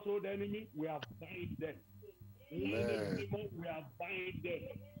 household enemy, we have bind them. Amen. Demon, we have bind them.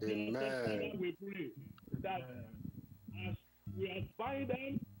 Amen. Father, we pray that as we have bind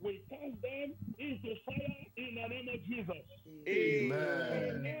them, we cast them into fire in the name of Jesus.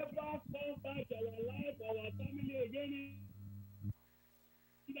 Amen. Never come back to our life, our family again.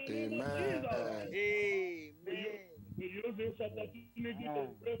 Amen. Amen. We use this opportunity to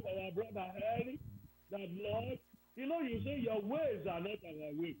pray for our brother Harry, that Lord, you know, you say your ways are not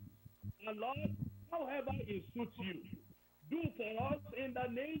our ways. And Lord, however it suits you, do for us in the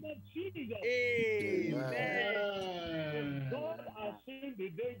name of Jesus. Amen. God has seen the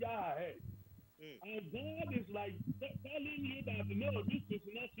danger ahead. And God is like telling you that, no, this is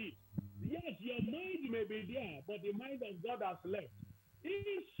not it. Yes, your mind may be there, but the mind of God has left.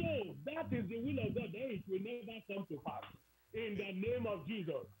 If so, that is the will of God, then it will never come to pass. In the name of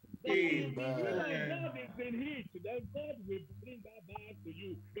Jesus. But if the will of God is in it, then God will bring that back to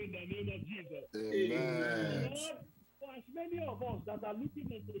you in the name of Jesus. Amen. Lord, for as many of us that are looking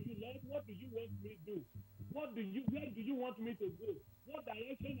unto you, Lord, what do you want me to do? Where do you want me to go? What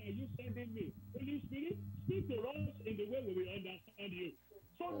direction are you sending me? Holy Spirit, speak to us in the way we will understand you.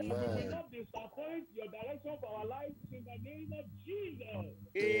 So that we will not disappoint your direction for our lives in the name of Jesus.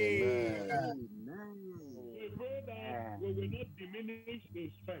 Amen. We pray that we will not diminish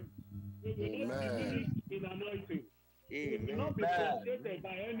in strength. We will not diminish in anointing. We will not be frustrated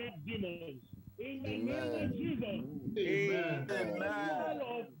by any demons. In the name of Jesus.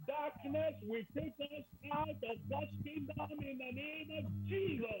 All of darkness will take us out of God's kingdom in the name of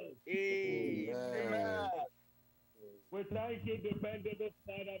Jesus. Amen. We thank you, dependable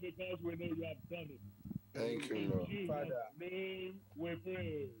Father, because we know you have done it. Thank you, In Lord. Jesus' name we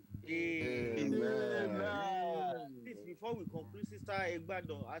pray. Amen. Please, before we conclude, Sister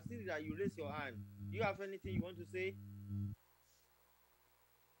Egbado, I see that you raise your hand. Do you have anything you want to say?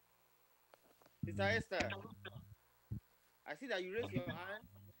 Sister Esther, I see that you raise your hand.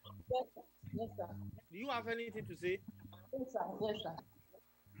 Yes, sir. Do you have anything to say? Yes, sir. Yes, sir.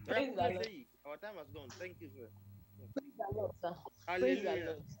 Yeah, Praise the Lord. say it. Our time has gone. Thank you, sir. Praise the Lord, sir. Hallelujah. Praise the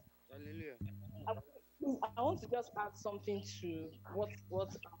Lord. Hallelujah. I want to just add something to what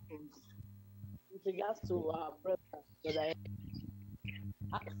happened with regards to our brother.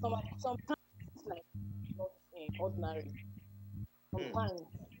 Sometimes it's like not ordinary. Sometimes,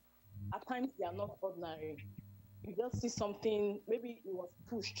 at times they are not ordinary. You just see something, maybe it was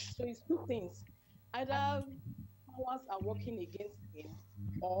pushed. So it's two things. Either powers are working against him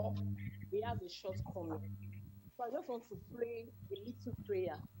or he has a shortcoming. So I just want to pray a little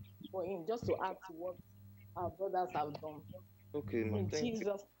prayer for him, just to add to what our brothers have done. Okay, In thank you.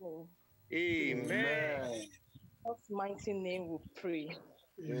 Jesus' name. Amen. In God's mighty name we pray.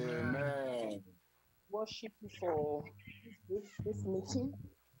 Amen. Worship you for this meeting.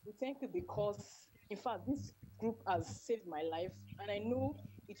 We thank you because, in fact, this group has saved my life, and I know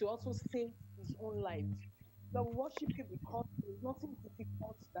it will also save his own life. Lord, we worship you because there's nothing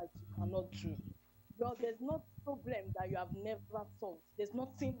difficult that you cannot do. Lord, there's no problem that you have never solved. There's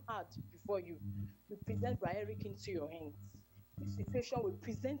nothing hard before you. We present Brother Eric into your hands. This situation, we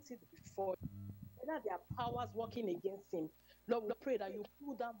present it before you. Whether there are powers working against him, Lord, we pray that you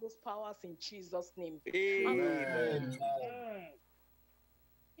pull down those powers in Jesus' name. Amen.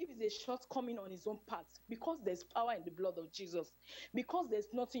 If it's a shortcoming on his own part, because there's power in the blood of Jesus, because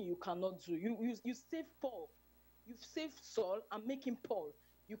there's nothing you cannot do. You save Paul, you've saved Saul and make him Paul.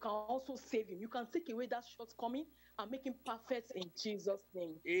 You can also save him. You can take away that shortcoming and make him perfect in Jesus'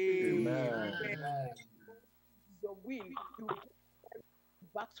 name. Amen. Your will, you will get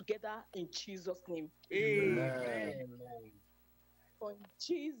back together in Jesus' name. Amen. For in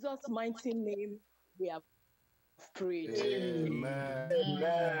Jesus' mighty name, we have prayed. Amen.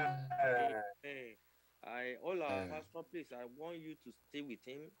 All our pastor, please, I want you to stay with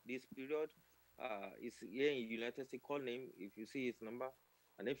him this period. It's here in United States. Call him if you see his number,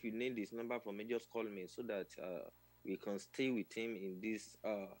 and if you need his number for me, just call me so that we can stay with him in this.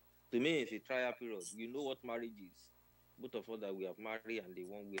 To me, it's a trial period. You know what marriage is. Both of us that we have married and the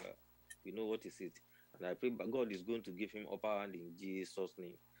one we know what is it. And I pray God is going to give him upper hand in Jesus'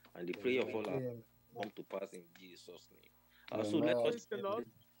 name. And the prayer of all come to pass in Jesus' name. So let us Praise the Lord.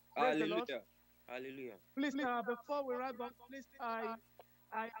 Praise the Lord. hallelujah. Hallelujah. Please, before we wrap up, please, I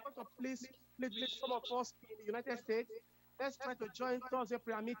want to please some of us in the United States. Let's try to join Thursday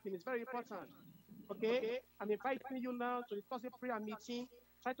prayer meeting. It's very important. Okay, I'm inviting you now to the Thursday prayer meeting.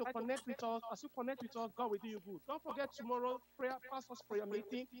 Try to connect with us. As you connect with us, God will do you good. Don't forget tomorrow pastors prayer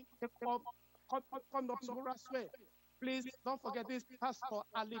meeting. Come up tomorrow as well. Please don't forget this. Pastor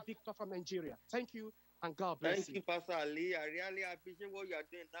Ali Victor from Nigeria. Thank you and God bless Thank you, Pastor Ali. I really appreciate what you are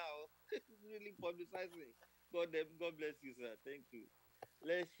doing now. It's really publicizing. God bless you, sir. Thank you.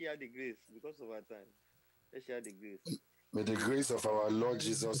 Let's share the grace because of our time. Let's share the grace. May the grace of our Lord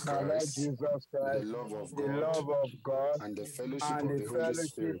Jesus Our Lord Christ, Jesus the Christ, love of the God, love of God, and the fellowship and of the the Holy fellowship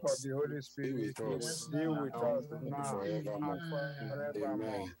Spirit of the Holy be Spirit with us be with now us and now forevermore. and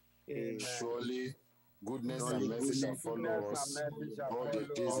forevermore. Amen. Amen. Surely, goodness Surely and mercy shall goodness follow and us mercy shall all the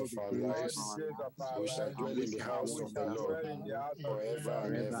days follow of us our all lives. the days of our We shall lives, dwell in the and house we of the shall Lord dwell in the house of the forever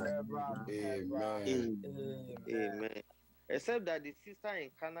Lord and ever. forever and ever. Amen. Amen. Amen. Except that the sister in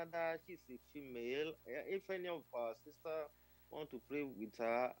Canada, she's a female. If any of our sister want to pray with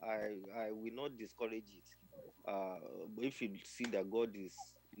her, I will not discourage it. But if you see that God is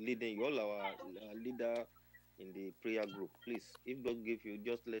leading you, all our leader in the prayer group, please, if God give you,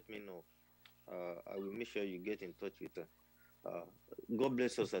 just let me know. I will make sure you get in touch with her. God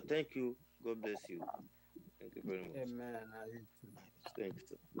bless us, sir. Thank you. God bless you. Thank you very much. Amen. Thanks,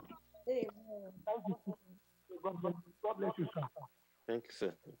 sir. Amen. God bless you, sir. Thank you,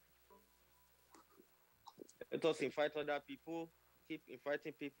 sir. Let us invite other people. Keep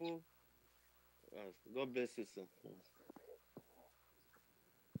inviting people. God bless you, sir.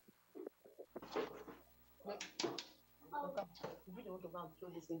 If you don't want to go and throw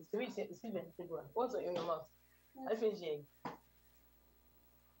this thing, see vegetable. What's in your mouth? I finish here.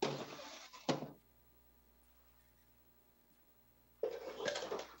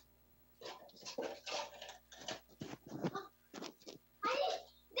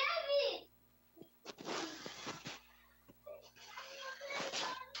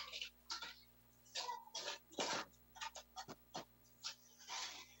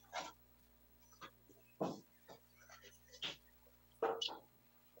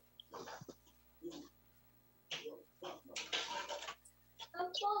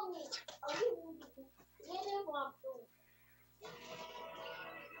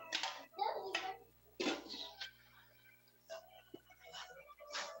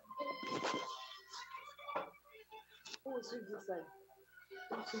 Oh, it's this side.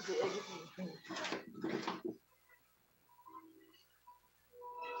 This is the everything.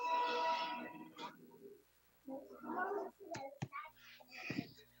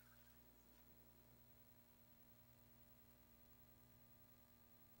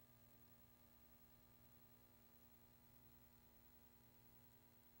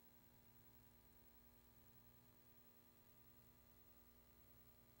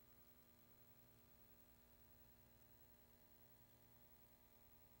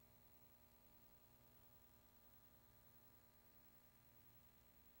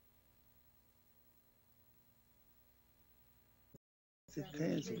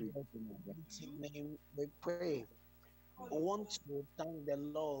 Name we pray. We want to thank the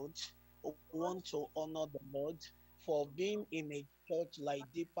Lord. We want to honor the Lord for being in a church like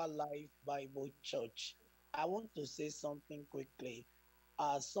Deeper Life Bible Church. I want to say something quickly.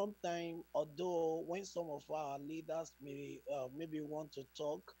 Sometimes, although when some of our leaders may maybe want to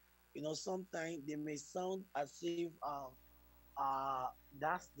talk, sometimes they may sound as if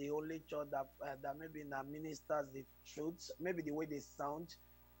that's the only church that maybe now ministers the truth, maybe the way they sound.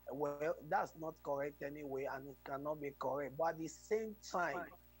 Well, that's not correct anyway, and it cannot be correct. But at the same time,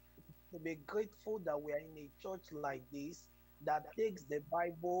 to be grateful that we are in a church like this that takes the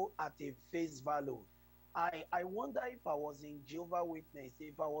Bible at a face value. I wonder if I was in Jehovah Witness,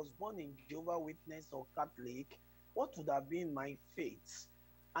 if I was born in Jehovah Witness or Catholic, what would have been my fate?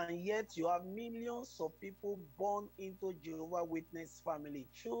 And yet you have millions of people born into Jehovah Witness family,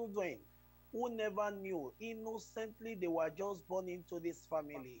 children who never knew. Innocently, they were just born into this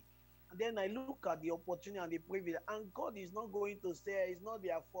family. And then I look at the opportunity and the privilege, and God is not going to say it's not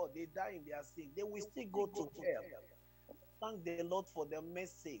their fault. They die in their sin. They will still go to hell. Thank the Lord for the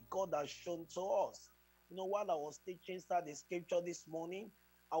mercy God has shown to us. While I was teaching the scripture this morning,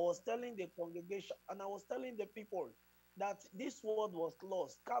 I was telling the congregation and I was telling the people that this world was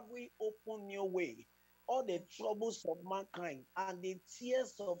lost. Calvary opened new way. All the troubles of mankind and the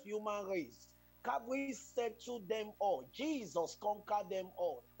tears of human race, Calvary settled them all. Jesus conquered them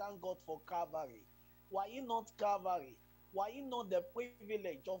all. Thank God for Calvary. Why not Calvary? Why not the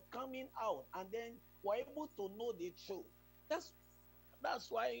privilege of coming out and then we're able to know the truth? That's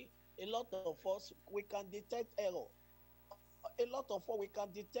that's why a lot of us we can detect error. A lot of us we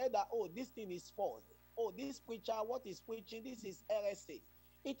can detect that, oh, this thing is false. Oh, this preacher, what is preaching? This is heresy.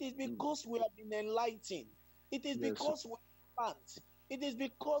 It is because we have been enlightened. It is Yes, sir. because we plant. It is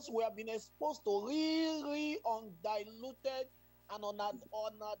because we have been exposed to really undiluted and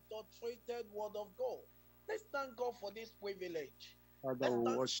unadulterated word of God. Let's thank God for this privilege. Father, Let's we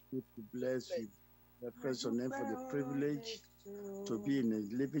thank worship you, bless God. you. Reference your name for the privilege to be in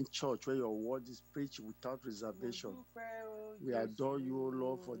a living church where your word is preached without reservation. We adore you, O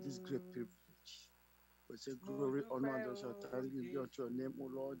Lord, for this great privilege. We say glory, honor, and thanksgiving be unto your name, O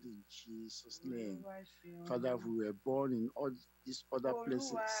Lord, in Jesus' name. Father, if we were born in all these other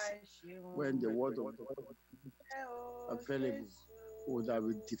places when the word of God is available, we would have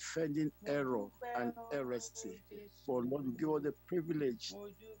been defending error and heresy. But Lord, you give us the privilege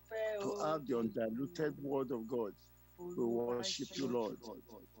to have the undiluted word of God. We worship you, Lord.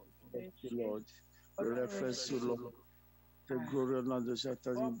 Thank you, Lord. We reference you, Lord. The glory and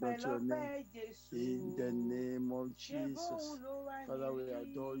understanding be unto your name. In the name of Jesus. Father, we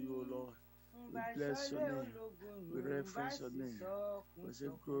adore you, Lord. We bless your name. We reference your name. We say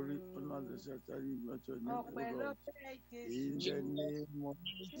glory and understanding be unto your name, O Lord. In the name of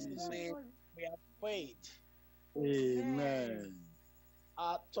Jesus. We have prayed. Amen.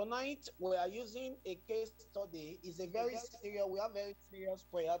 Tonight we are using a case study. It's a very serious. We have very serious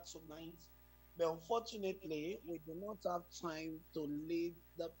prayer tonight, but unfortunately we do not have time to lead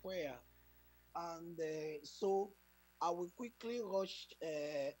the prayer, and so I will quickly rush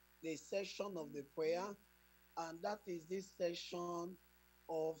the session of the prayer, and that is this session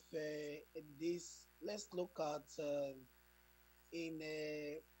of this. Let's look at in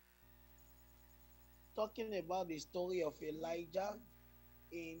talking about the story of Elijah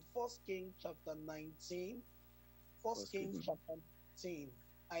in First King chapter 19. First King chapter 19.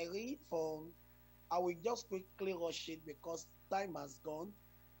 I read from, I will just quickly rush it because time has gone.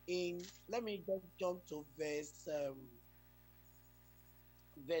 Let me just jump to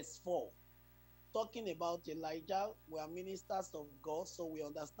verse 4. Talking about Elijah, we are ministers of God, so we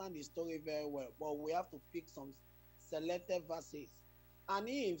understand the story very well, but we have to pick some selected verses. And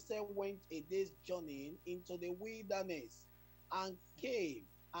he himself went a day's journey into the wilderness and came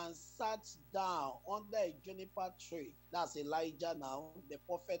and sat down under a juniper tree. That's Elijah now, the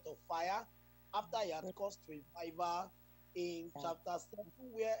prophet of fire, after he had caused revival in chapter 7,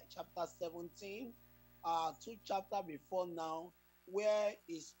 where chapter 17, 2 chapters before now, where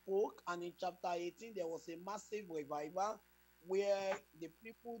he spoke, and in chapter 18 there was a massive revival where the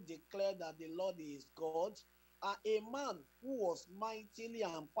people declared that the Lord is God. A man who was mightily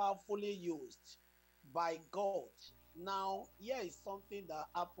and powerfully used by God. Now, here is something that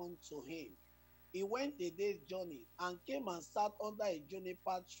happened to him. He went a day's journey and came and sat under a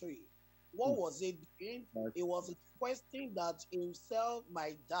juniper tree. What was he doing? He was requesting that himself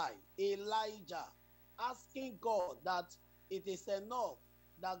might die. Elijah asking God that it is enough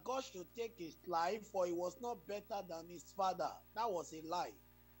that God should take his life, for he was not better than his father. That was a lie.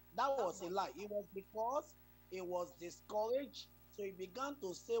 That was a lie. It was because he was discouraged, so he began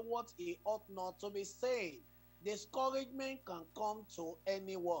to say what he ought not to be saying. Discouragement can come to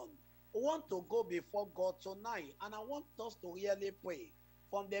anyone. We want to go before God tonight, and I want us to really pray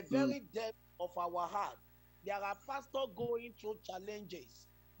from the very depth of our heart. There are pastors going through challenges.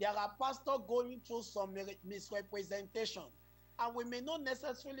 There are pastors going through some misrepresentation, and we may not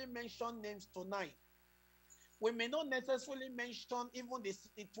necessarily mention names tonight. We may not necessarily mention even the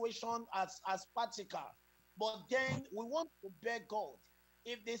situation as particular, but then we want to beg God.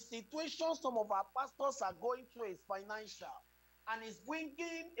 If the situation some of our pastors are going through is financial and is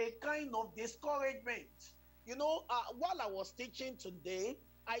bringing a kind of discouragement, while I was teaching today,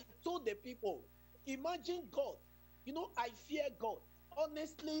 I told the people, imagine God. I fear God.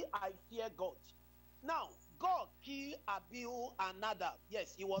 Honestly, I fear God. Now, God killed Abihu and Nadab.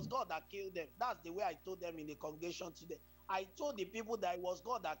 Yes, it was God that killed them. That's the way I told them in the congregation today. I told the people that it was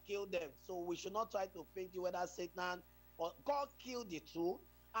God that killed them. So we should not try to paint it whether Satan or God killed the two.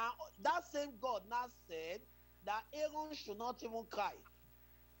 And that same God now said that Aaron should not even cry.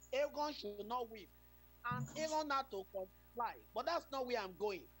 Aaron should not weep. And Aaron had to comply. But that's not where I'm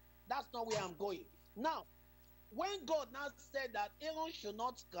going. That's not where I'm going. Now, when God now said that Aaron should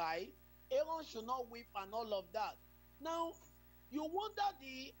not cry, Aaron should not weep and all of that. Now, you wonder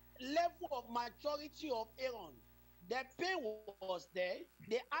the level of maturity of Aaron. The pain was there,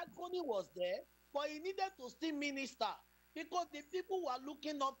 the agony was there, but he needed to still minister because the people were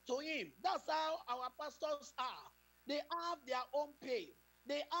looking up to him. That's how our pastors are. They have their own pain.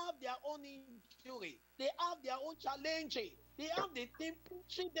 They have their own injury. They have their own challenges. They have the thing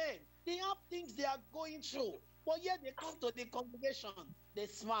pushing them. They have things they are going through. But yet they come to the congregation, they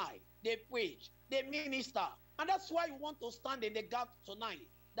smile, they preach, they minister. And that's why we want to stand in the gap tonight.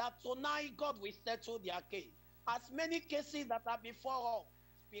 That tonight God will settle their case. As many cases that are before us,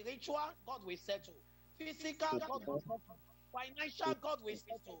 spiritual, God will settle. Physical, God will settle. Financial, God will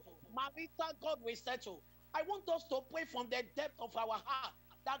settle. Marital, God will settle. I want us to pray from the depth of our heart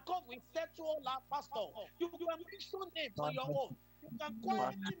that God will settle all our pastor. You can mention names on your own. You can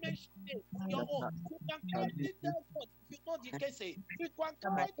quietly mention names on your own. You can quietly tell God if you know the case. You can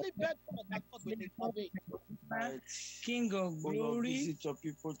quietly beg God that God will intervene. King of glory, visit your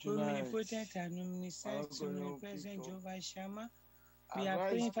people tonight. omnipotent and omniscient, omnipresent Jehovah Shammah. We are Arise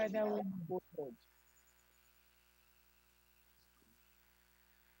praying, Father, tonight, we O Lord.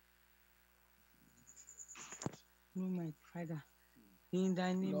 know, my Father, in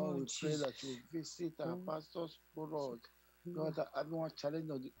the name Lord, we of pray Jesus. that you visit our pastors, O Lord. Lord, that everyone challenge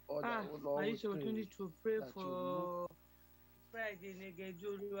on the order, O I Lord, used to we pray opportunity to pray that you for Friday,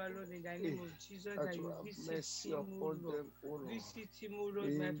 Lord, in the name of Jesus, that that you you have visit mercy him, O upon Lord. them, O Lord. Visit him, O Lord,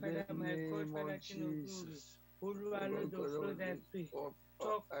 my In Father, the my God, name Father, of King of glory. Jesus. O Lord of Lord, I pray.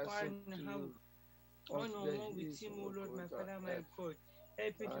 Talk I and have one on one with him, O Lord, my Father, my God.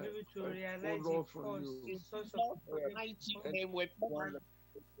 Help me to be able to realize the cause, the source of the problem. Mighty name we pray.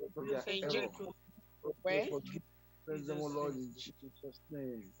 In error. Jesus' Pray name. for them, O Lord, in Jesus'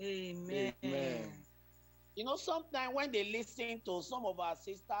 name. Amen. You know, sometimes when they listen to some of our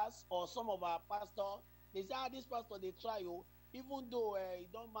sisters or some of our pastors, they say, this pastor, they try you. Even though he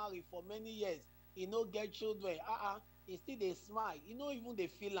don't marry for many years, he no get children. He still they smile. You know, even they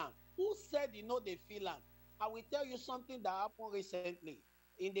feel am. Who said you know they feel am? I will tell you something that happened recently.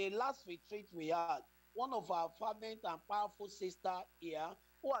 In the last retreat we had, one of our fervent and powerful sister here,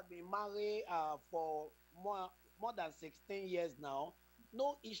 who have been married for more than 16 years now,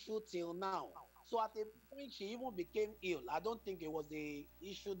 no issue till now. So at a point, she even became ill. I don't think it was the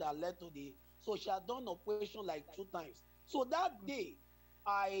issue that led to the. So she had done operation like 2 times. So that day,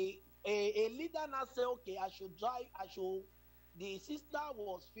 a leader now said, okay, I should drive. The sister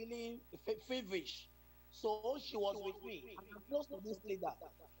was feeling feverish. So she was with me. And I'm close to this leader.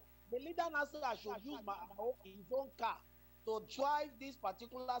 The leader now said I should use his own car to drive this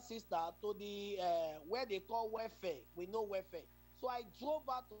particular sister to the where they call welfare. We know welfare. So I drove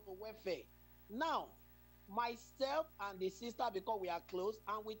her to welfare. Now, myself and the sister, because we are close,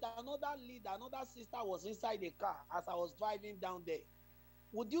 and with another leader, another sister was inside the car as I was driving down there.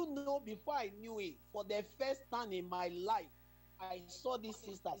 Would you know, before I knew it, for the first time in my life, I saw this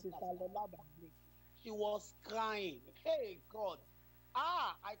sister, Sister Lola Bambi. She was crying. Hey, God.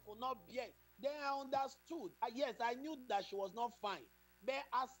 I could not bear. Then I understood. Yes, I knew that she was not fine. But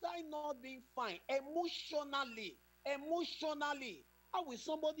aside not being fine, emotionally, how will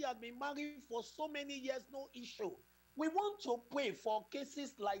somebody have been married for so many years, no issue? We want to pray for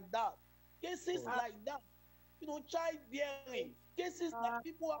cases like that. Cases like that. You know, childbearing. Cases like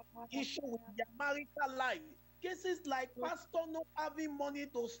people have issue with their marital life. Cases like pastor not having money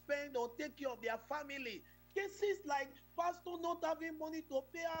to spend or take care of their family. Cases like pastor not having money to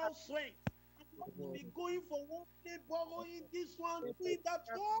pay house rent. And not to be going for one day, borrowing this one, doing that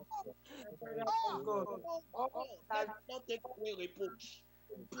one. Let's not take away reproach.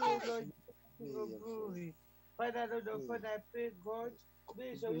 Lord, King of glory. Father, Lord of God, I pray, God,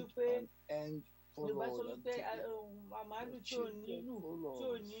 please, we pray. Yorùbá sọ wípé màálù tí ò ní lù tí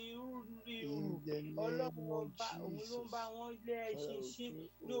ò ní rí rù ọlọ́run ọba òun ló ń bá wọn lé ẹṣinṣin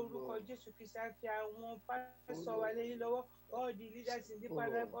ní orúkọ Jésù Kristi á fi àwọn pásítọ̀ wa lé yín lọ́wọ́ all the leaders in deeper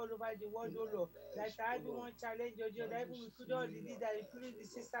life all over the world, oh Lord, that are having one challenge or the other, even including all the leaders, including the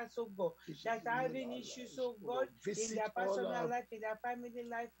sisters, oh God, that are having issues, oh God, in their personal life, in their family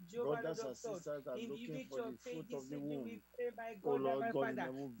life, Jehovah, Lord of Lords, in the victory of faith, this evening we pray, my God, my Father,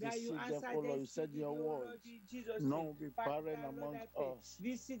 that you answer them, your word. Jesus' None name. will be Father, barren Lord, among I pray. us.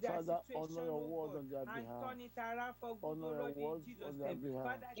 Visit their Father, situation, honor your oh word God, on their and behalf. turn it around for good, Honor oh your Lord, in word Jesus' on their name. behalf.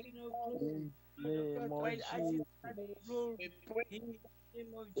 Father, King of glory, In the name of Jesus. in the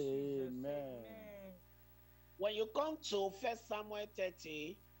name of Jesus. Amen. When you come to 1 Samuel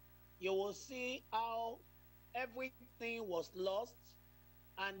 30, you will see how everything was lost,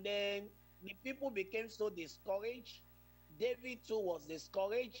 and then the people became so discouraged. David too was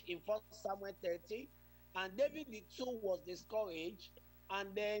discouraged in 1 Samuel 30, and David too was discouraged,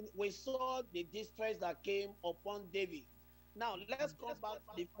 and then we saw the distress that came upon David. Now let's come back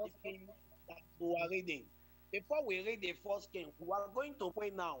to the first king that we are reading. Before we read the first king, we are going to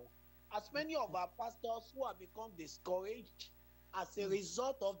pray now. As many of our pastors who have become discouraged as a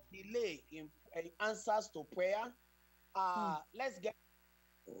result of delay in answers to prayer, Let's get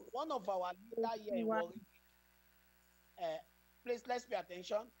one of our leader here in Warri. Please, let's pay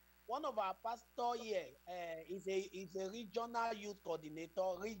attention. One of our pastor here is a regional youth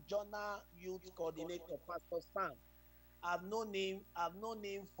coordinator, Pastor Sam. I've known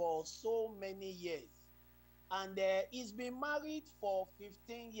him for so many years. And he's been married for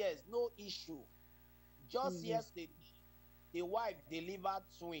 15 years, no issue. Just yesterday, the wife delivered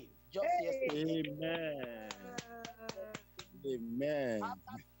twin. Just yesterday. Amen.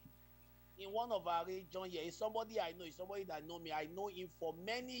 In one of our region here, is somebody I know, is somebody that know me. I know him for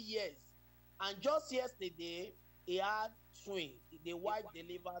many years. And just yesterday, he had twin. The wife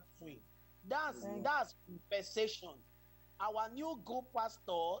delivered twin. That's compensation. Our new group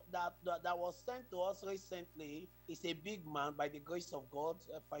pastor that was sent to us recently is a big man by the grace of God.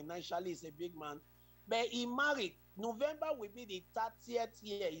 Financially, is a big man. But he married. November will be the 30th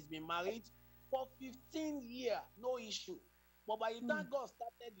year he's been married. For 15 years, no issue. But by the time God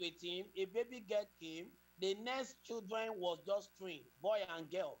started with him, a baby girl came. The next children was just twin, boy and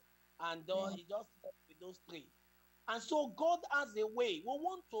girl. And he just left with those three. And so God has a way. We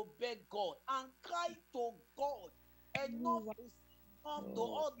want to beg God and cry to God. Enough is come to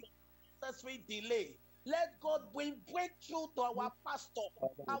all the necessary delay. Let God bring breakthrough to our pastor,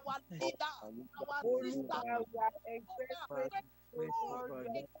 our leader, our sister.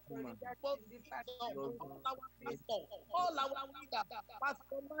 All our leaders,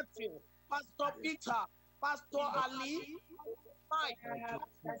 Pastor Matthew, Pastor Peter, Pastor Ali, Mike,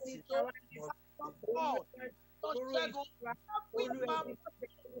 Pastor Paul, in the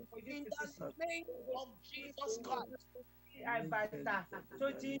name of Jesus Christ. Àgbàtà tó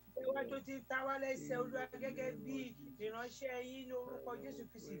ti wá tó ti ta wá lẹ́sẹ̀ Olúwa gẹ́gẹ́ bí ìránṣẹ́ yín ní orúkọ Jésù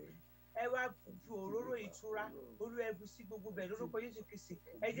Kristi. Ẹ wá fi òróró ìtura Olúwa ẹ bù sí gbogbo bẹ̀ lórúkọ Jésù Kristi.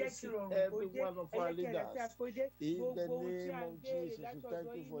 Ẹ jẹ́ kí rọrùn kó dé, ẹ jẹ́ kí ẹ̀rẹ́fẹ́ kó dé, gbogbo ohun tí a ń béèrè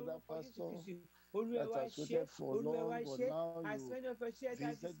látọ̀dọ̀ yín ní orúkọ Jésù Kristi. Olúwa wá ṣe, Olúwa wá ṣe, as many of us share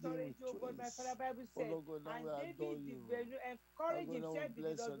that discourage, oh God, my Father Bible said, and David encourage himself in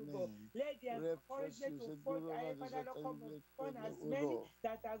the Lord of God. Let the encouragement to fall, Father, Lord, come upon as many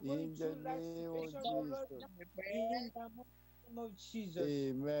that are going through that situation, oh Lord, in the name of Jesus.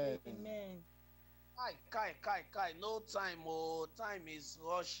 Amen. Amen. Kai. No time, oh, time is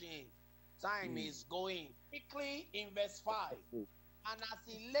rushing. Time is going. Quickly in verse 5. And as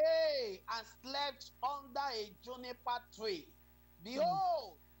he lay and slept under a juniper tree,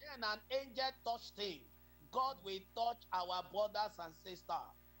 behold, then an angel touched him. God will touch our brothers and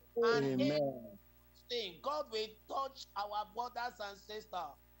sisters. Amen. God will touch our brothers and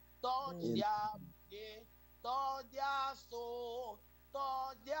sisters. Touch their body, touch their soul,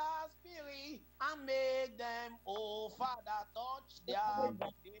 touch their spirit, and make them, oh Father, touch their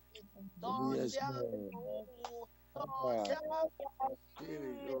body, touch their soul, touch their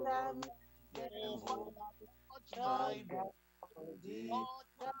spirit, oh Father, touch my body, touch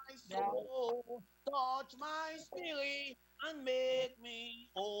my soul, touch my spirit, and make me,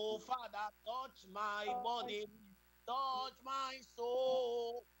 oh Father, touch my body, touch my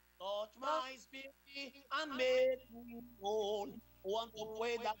soul, touch my spirit, and make me whole. Want to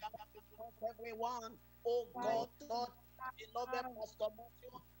pray that everyone, oh God, touch beloved Pastor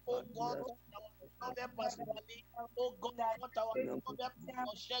Matthew, oh God, touch our beloved Pastor Ali, oh God, touch our beloved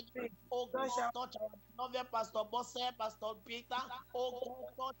Pastor Shedrick, oh God, touch our beloved Pastor Bosse, Pastor Peter, oh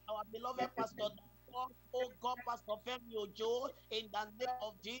God, touch our beloved Pastor Daniel, oh God, Pastor Femi Ojo, in the name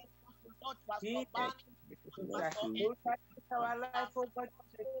of Jesus, touch Pastor Bani, Pastor Our life, oh God,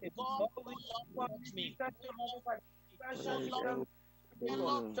 God, touch me. The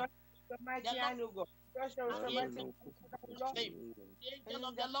Lord, the mighty hand of God. The angel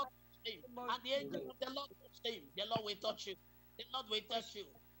of the Lord touched him, and the angel of the Lord touched him. The Lord will touch you. The Lord will touch you.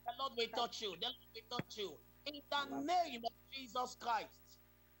 The Lord will touch you. The Lord will touch you. In the name of Jesus Christ.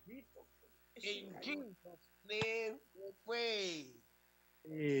 In Jesus' name we pray.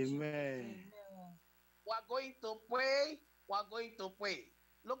 Amen. We're going to pray. We're going to pray.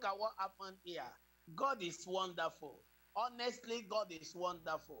 Look at what happened here. God is wonderful. Honestly, God is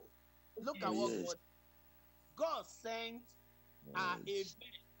wonderful. Look at what God sent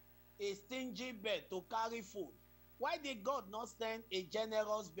a stingy bird to carry food. Why did God not send a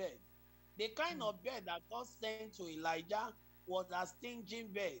generous bird? The kind of bird that God sent to Elijah was a stingy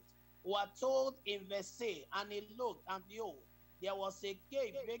bird. We are told in verse 8, and he looked, and behold, there was a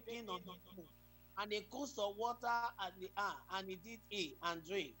cave baking on the moon, and a cruse of water at the and he did eat and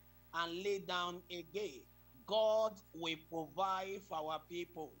drink, and lay down again. God will provide for our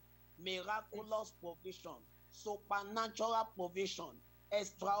people miraculous provision, supernatural provision,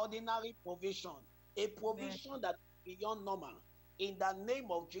 extraordinary provision, a provision that beyond normal. In the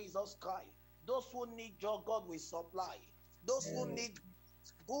name of Jesus Christ, those who need job, God will supply. Those who need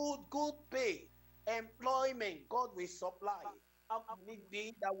good pay, employment, God will supply. How can it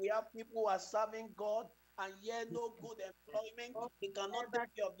be that we have people who are serving God and yet no good employment? They cannot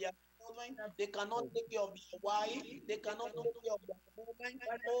take care of their children, they cannot take care of their wife, they cannot take care of their children.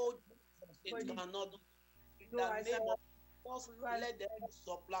 Oh, Jesus, it cannot. In the name of Jesus, let them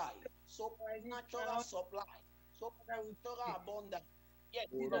supply. Supernatural supply, supernatural abundance. Yes,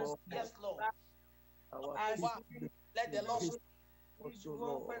 Lord. Yes, Lord. Let the Lord also,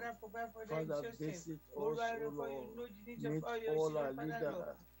 Lord. Father, visit us, O Lord. Meet all our leaders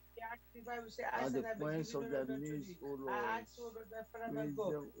at the points of their needs, O Lord. Raise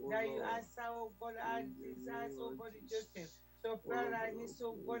them, O Lord. That you answer, oh God, and desires, oh God, in Jesus' so, Father, I need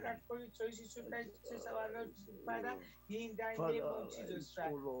so God, according to Jesus, so that Jesus, our Lord, Father, in the name of Jesus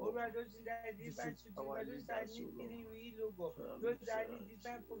Christ. Oh Lord, those that need divine to deliver, those that need healing, you heal, oh God. Those that need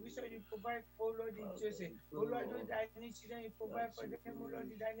divine provision, you provide, oh Lord, in Jesus. Oh Lord, those that need children, you provide for them, oh Lord,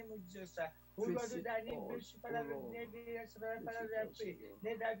 in the name of Jesus Christ. Oh Lord, those that need breakthrough, Father, Lord, let me ask, Father, I pray.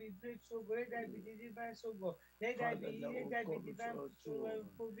 Let that be breakthrough, let that be deliverance, oh God. Let that be divine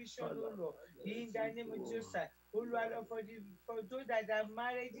provision, oh Lord, in the name of Jesus Christ. Oh Lord, for those that are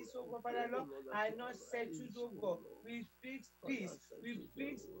marriages, oh God, Father Lord, are not settled, oh God. We speak peace. We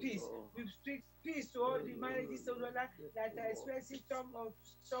speak peace. We speak peace to all the marriages, oh Lord, that are expressing some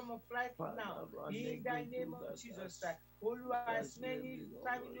of life now. In the name of Jesus Christ. Oh Lord, as many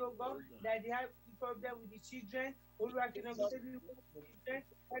family, oh God, that they have problem with the children, oh Lord, cannot be settled with the children.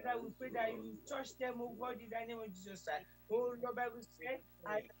 Father, we pray that you touch them, oh God, in the name of Jesus Christ. Oh Lord, Bible said,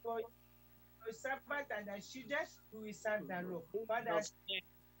 and for your servant and the children, we will serve the Lord. Father,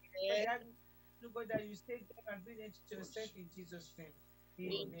 God, that you stay there and bring them to yourself in Jesus' name.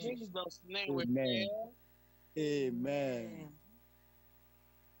 In Jesus' name we Amen. pray. Amen.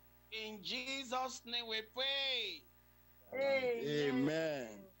 In Jesus' name we pray. Amen.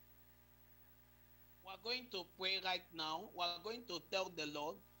 We're going to pray right now. We're going to tell the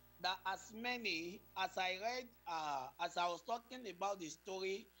Lord that as many as I read, as I was talking about the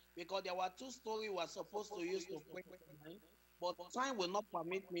story, because there were two stories we were supposed to use to pray tonight, but time will not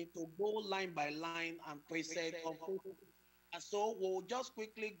permit me to go line by line and pray said on Facebook. And so we'll just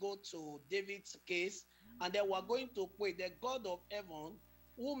quickly go to David's case, and then we're going to pray the God of heaven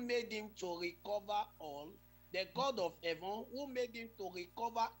who made him to recover all, the God of heaven who made him to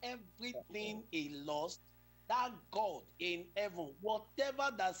recover everything he lost, that God in heaven, whatever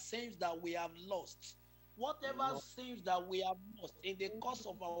that seems that we have lost, whatever seems that we have lost in the course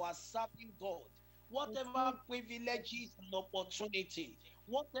of our serving God, whatever privileges and opportunity,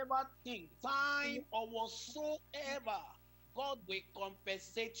 whatever thing, time or whatsoever, God will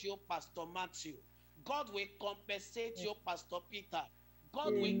compensate you, Pastor Matthew. God will compensate you, Pastor Peter.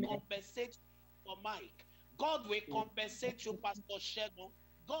 God will compensate you, Pastor Mike. God will compensate you, Pastor Sheldon.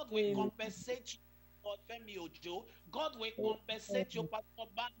 God will compensate you, Pastor Femi Ojo. God will compensate you,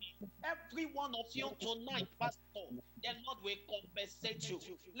 Pastor Bami. Every one of you tonight, Pastor, the Lord will compensate you.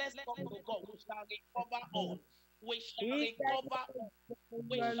 Let's talk to God. We shall recover all. We shall recover all.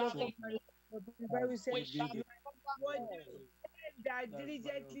 We shall recover. We shall recover all. That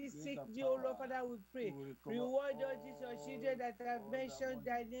diligently seek thee, O Lord, Father, we pray. Reward all these your children that have mentioned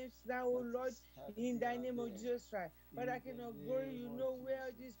thy names now, O Lord, in thy name of Jesus Christ. Father, King of glory, you know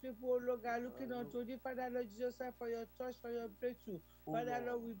where these people, O Lord, are looking unto thee, Father, Lord Jesus Christ, for your touch, for your breakthrough. Father,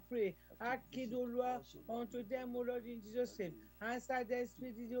 Lord, we pray. Akid, O Lord, unto them, O Lord, in Jesus' name. Answer them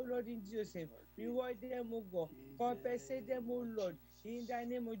speedily, O Lord, in Jesus' name. Reward them, O God. Compensate them, O Lord, in the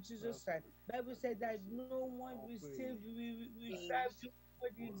name of Jesus Christ. Bible said that no one will save, we serve you for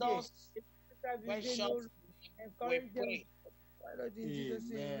the day. Precious, we pray. Lord, in Jesus'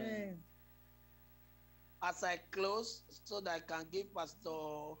 name, amen. As I close, so that I can give Pastor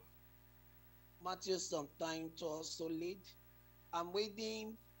Matthew some time to also lead, I'm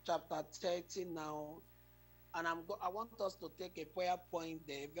reading chapter 30 now, and I want us to take a prayer point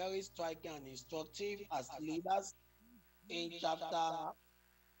there, very striking and instructive as leaders, in chapter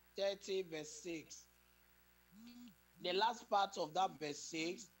 30, verse 6. The last part of that verse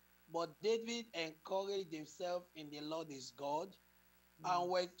 6, but David encouraged himself in the Lord his God, and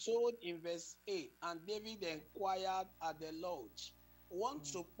we're told in verse 8, and David inquired at the Lord. We want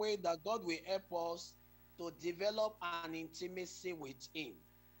to pray that God will help us to develop an intimacy with him.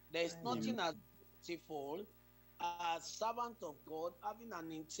 There is nothing as beautiful as servant of God having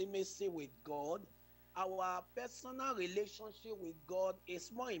an intimacy with God. Our personal relationship with God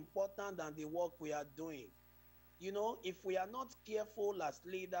is more important than the work we are doing. You know, if we are not careful as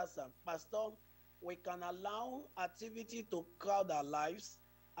leaders and pastors, we can allow activity to crowd our lives,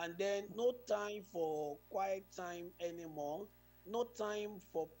 and then no time for quiet time anymore, no time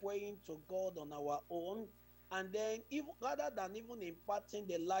for praying to God on our own. And then, if rather than even imparting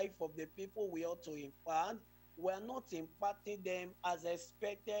the life of the people we ought to impart, we are not imparting them as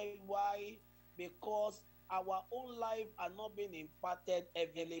expected. Why? Because our own life are not being imparted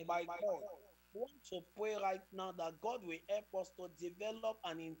heavily by God. We want to pray right now that God will help us to develop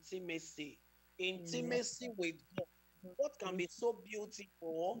an intimacy with God. What can be so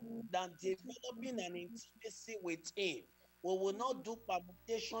beautiful than developing an intimacy with Him? We will not do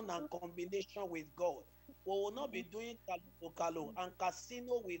permutation and combination with God. We will not be doing kalo and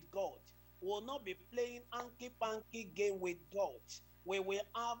casino with God. We will not be playing hanky-panky game with God. We will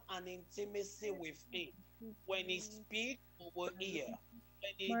have an intimacy with Him. When He speaks, we will hear.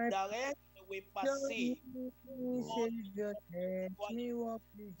 When He directs, we will perceive.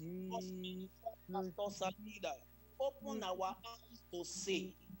 Open our eyes to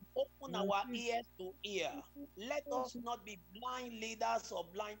see. Open our ears to hear. Let us not be blind leaders or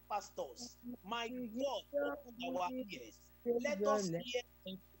blind pastors. My God, open our ears. Let us hear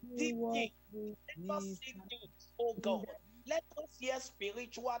deep things. Let us see things, oh God. Let us hear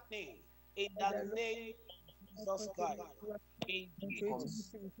spiritual things in the name of Jesus Christ. In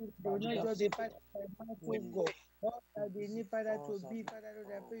Jesus' All that they need, Father, to be, Father,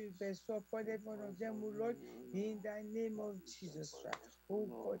 Lord, I pray you bestow upon every one of them, O Lord, in the name of Jesus Christ. Oh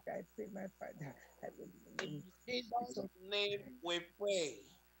God, I pray, my Father. In Jesus' name we pray.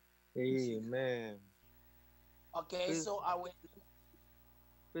 Amen. Okay, Praise, so I will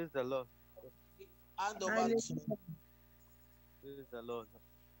praise the Lord. hand over to Praise the Lord.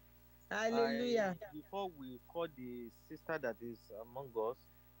 Hallelujah. Before we call the sister that is among us,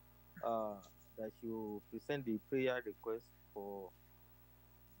 that you present the prayer request for,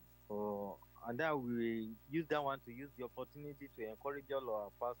 and then we use that one to use the opportunity to encourage all our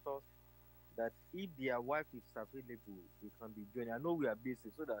pastors that if their wife is available, they can be joining. I know we are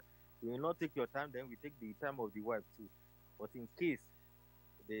busy, so that we will not take your time, then we take the time of the wife too. But in case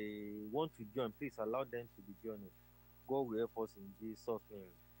they want to join, please allow them to be joining. God will help us in Jesus'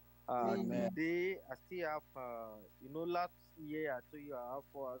 name. Today, I still have, last year I told you I have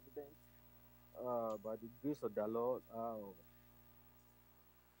 4 accidents. By the grace of the Lord,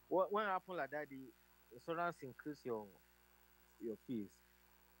 when happen like that, the insurance increase your fees.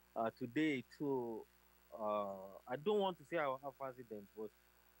 Today too, I don't want to say I have accident, but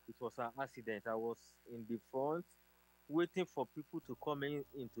it was an accident. I was in the front waiting for people to come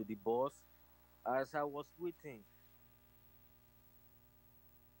into the bus. As I was waiting,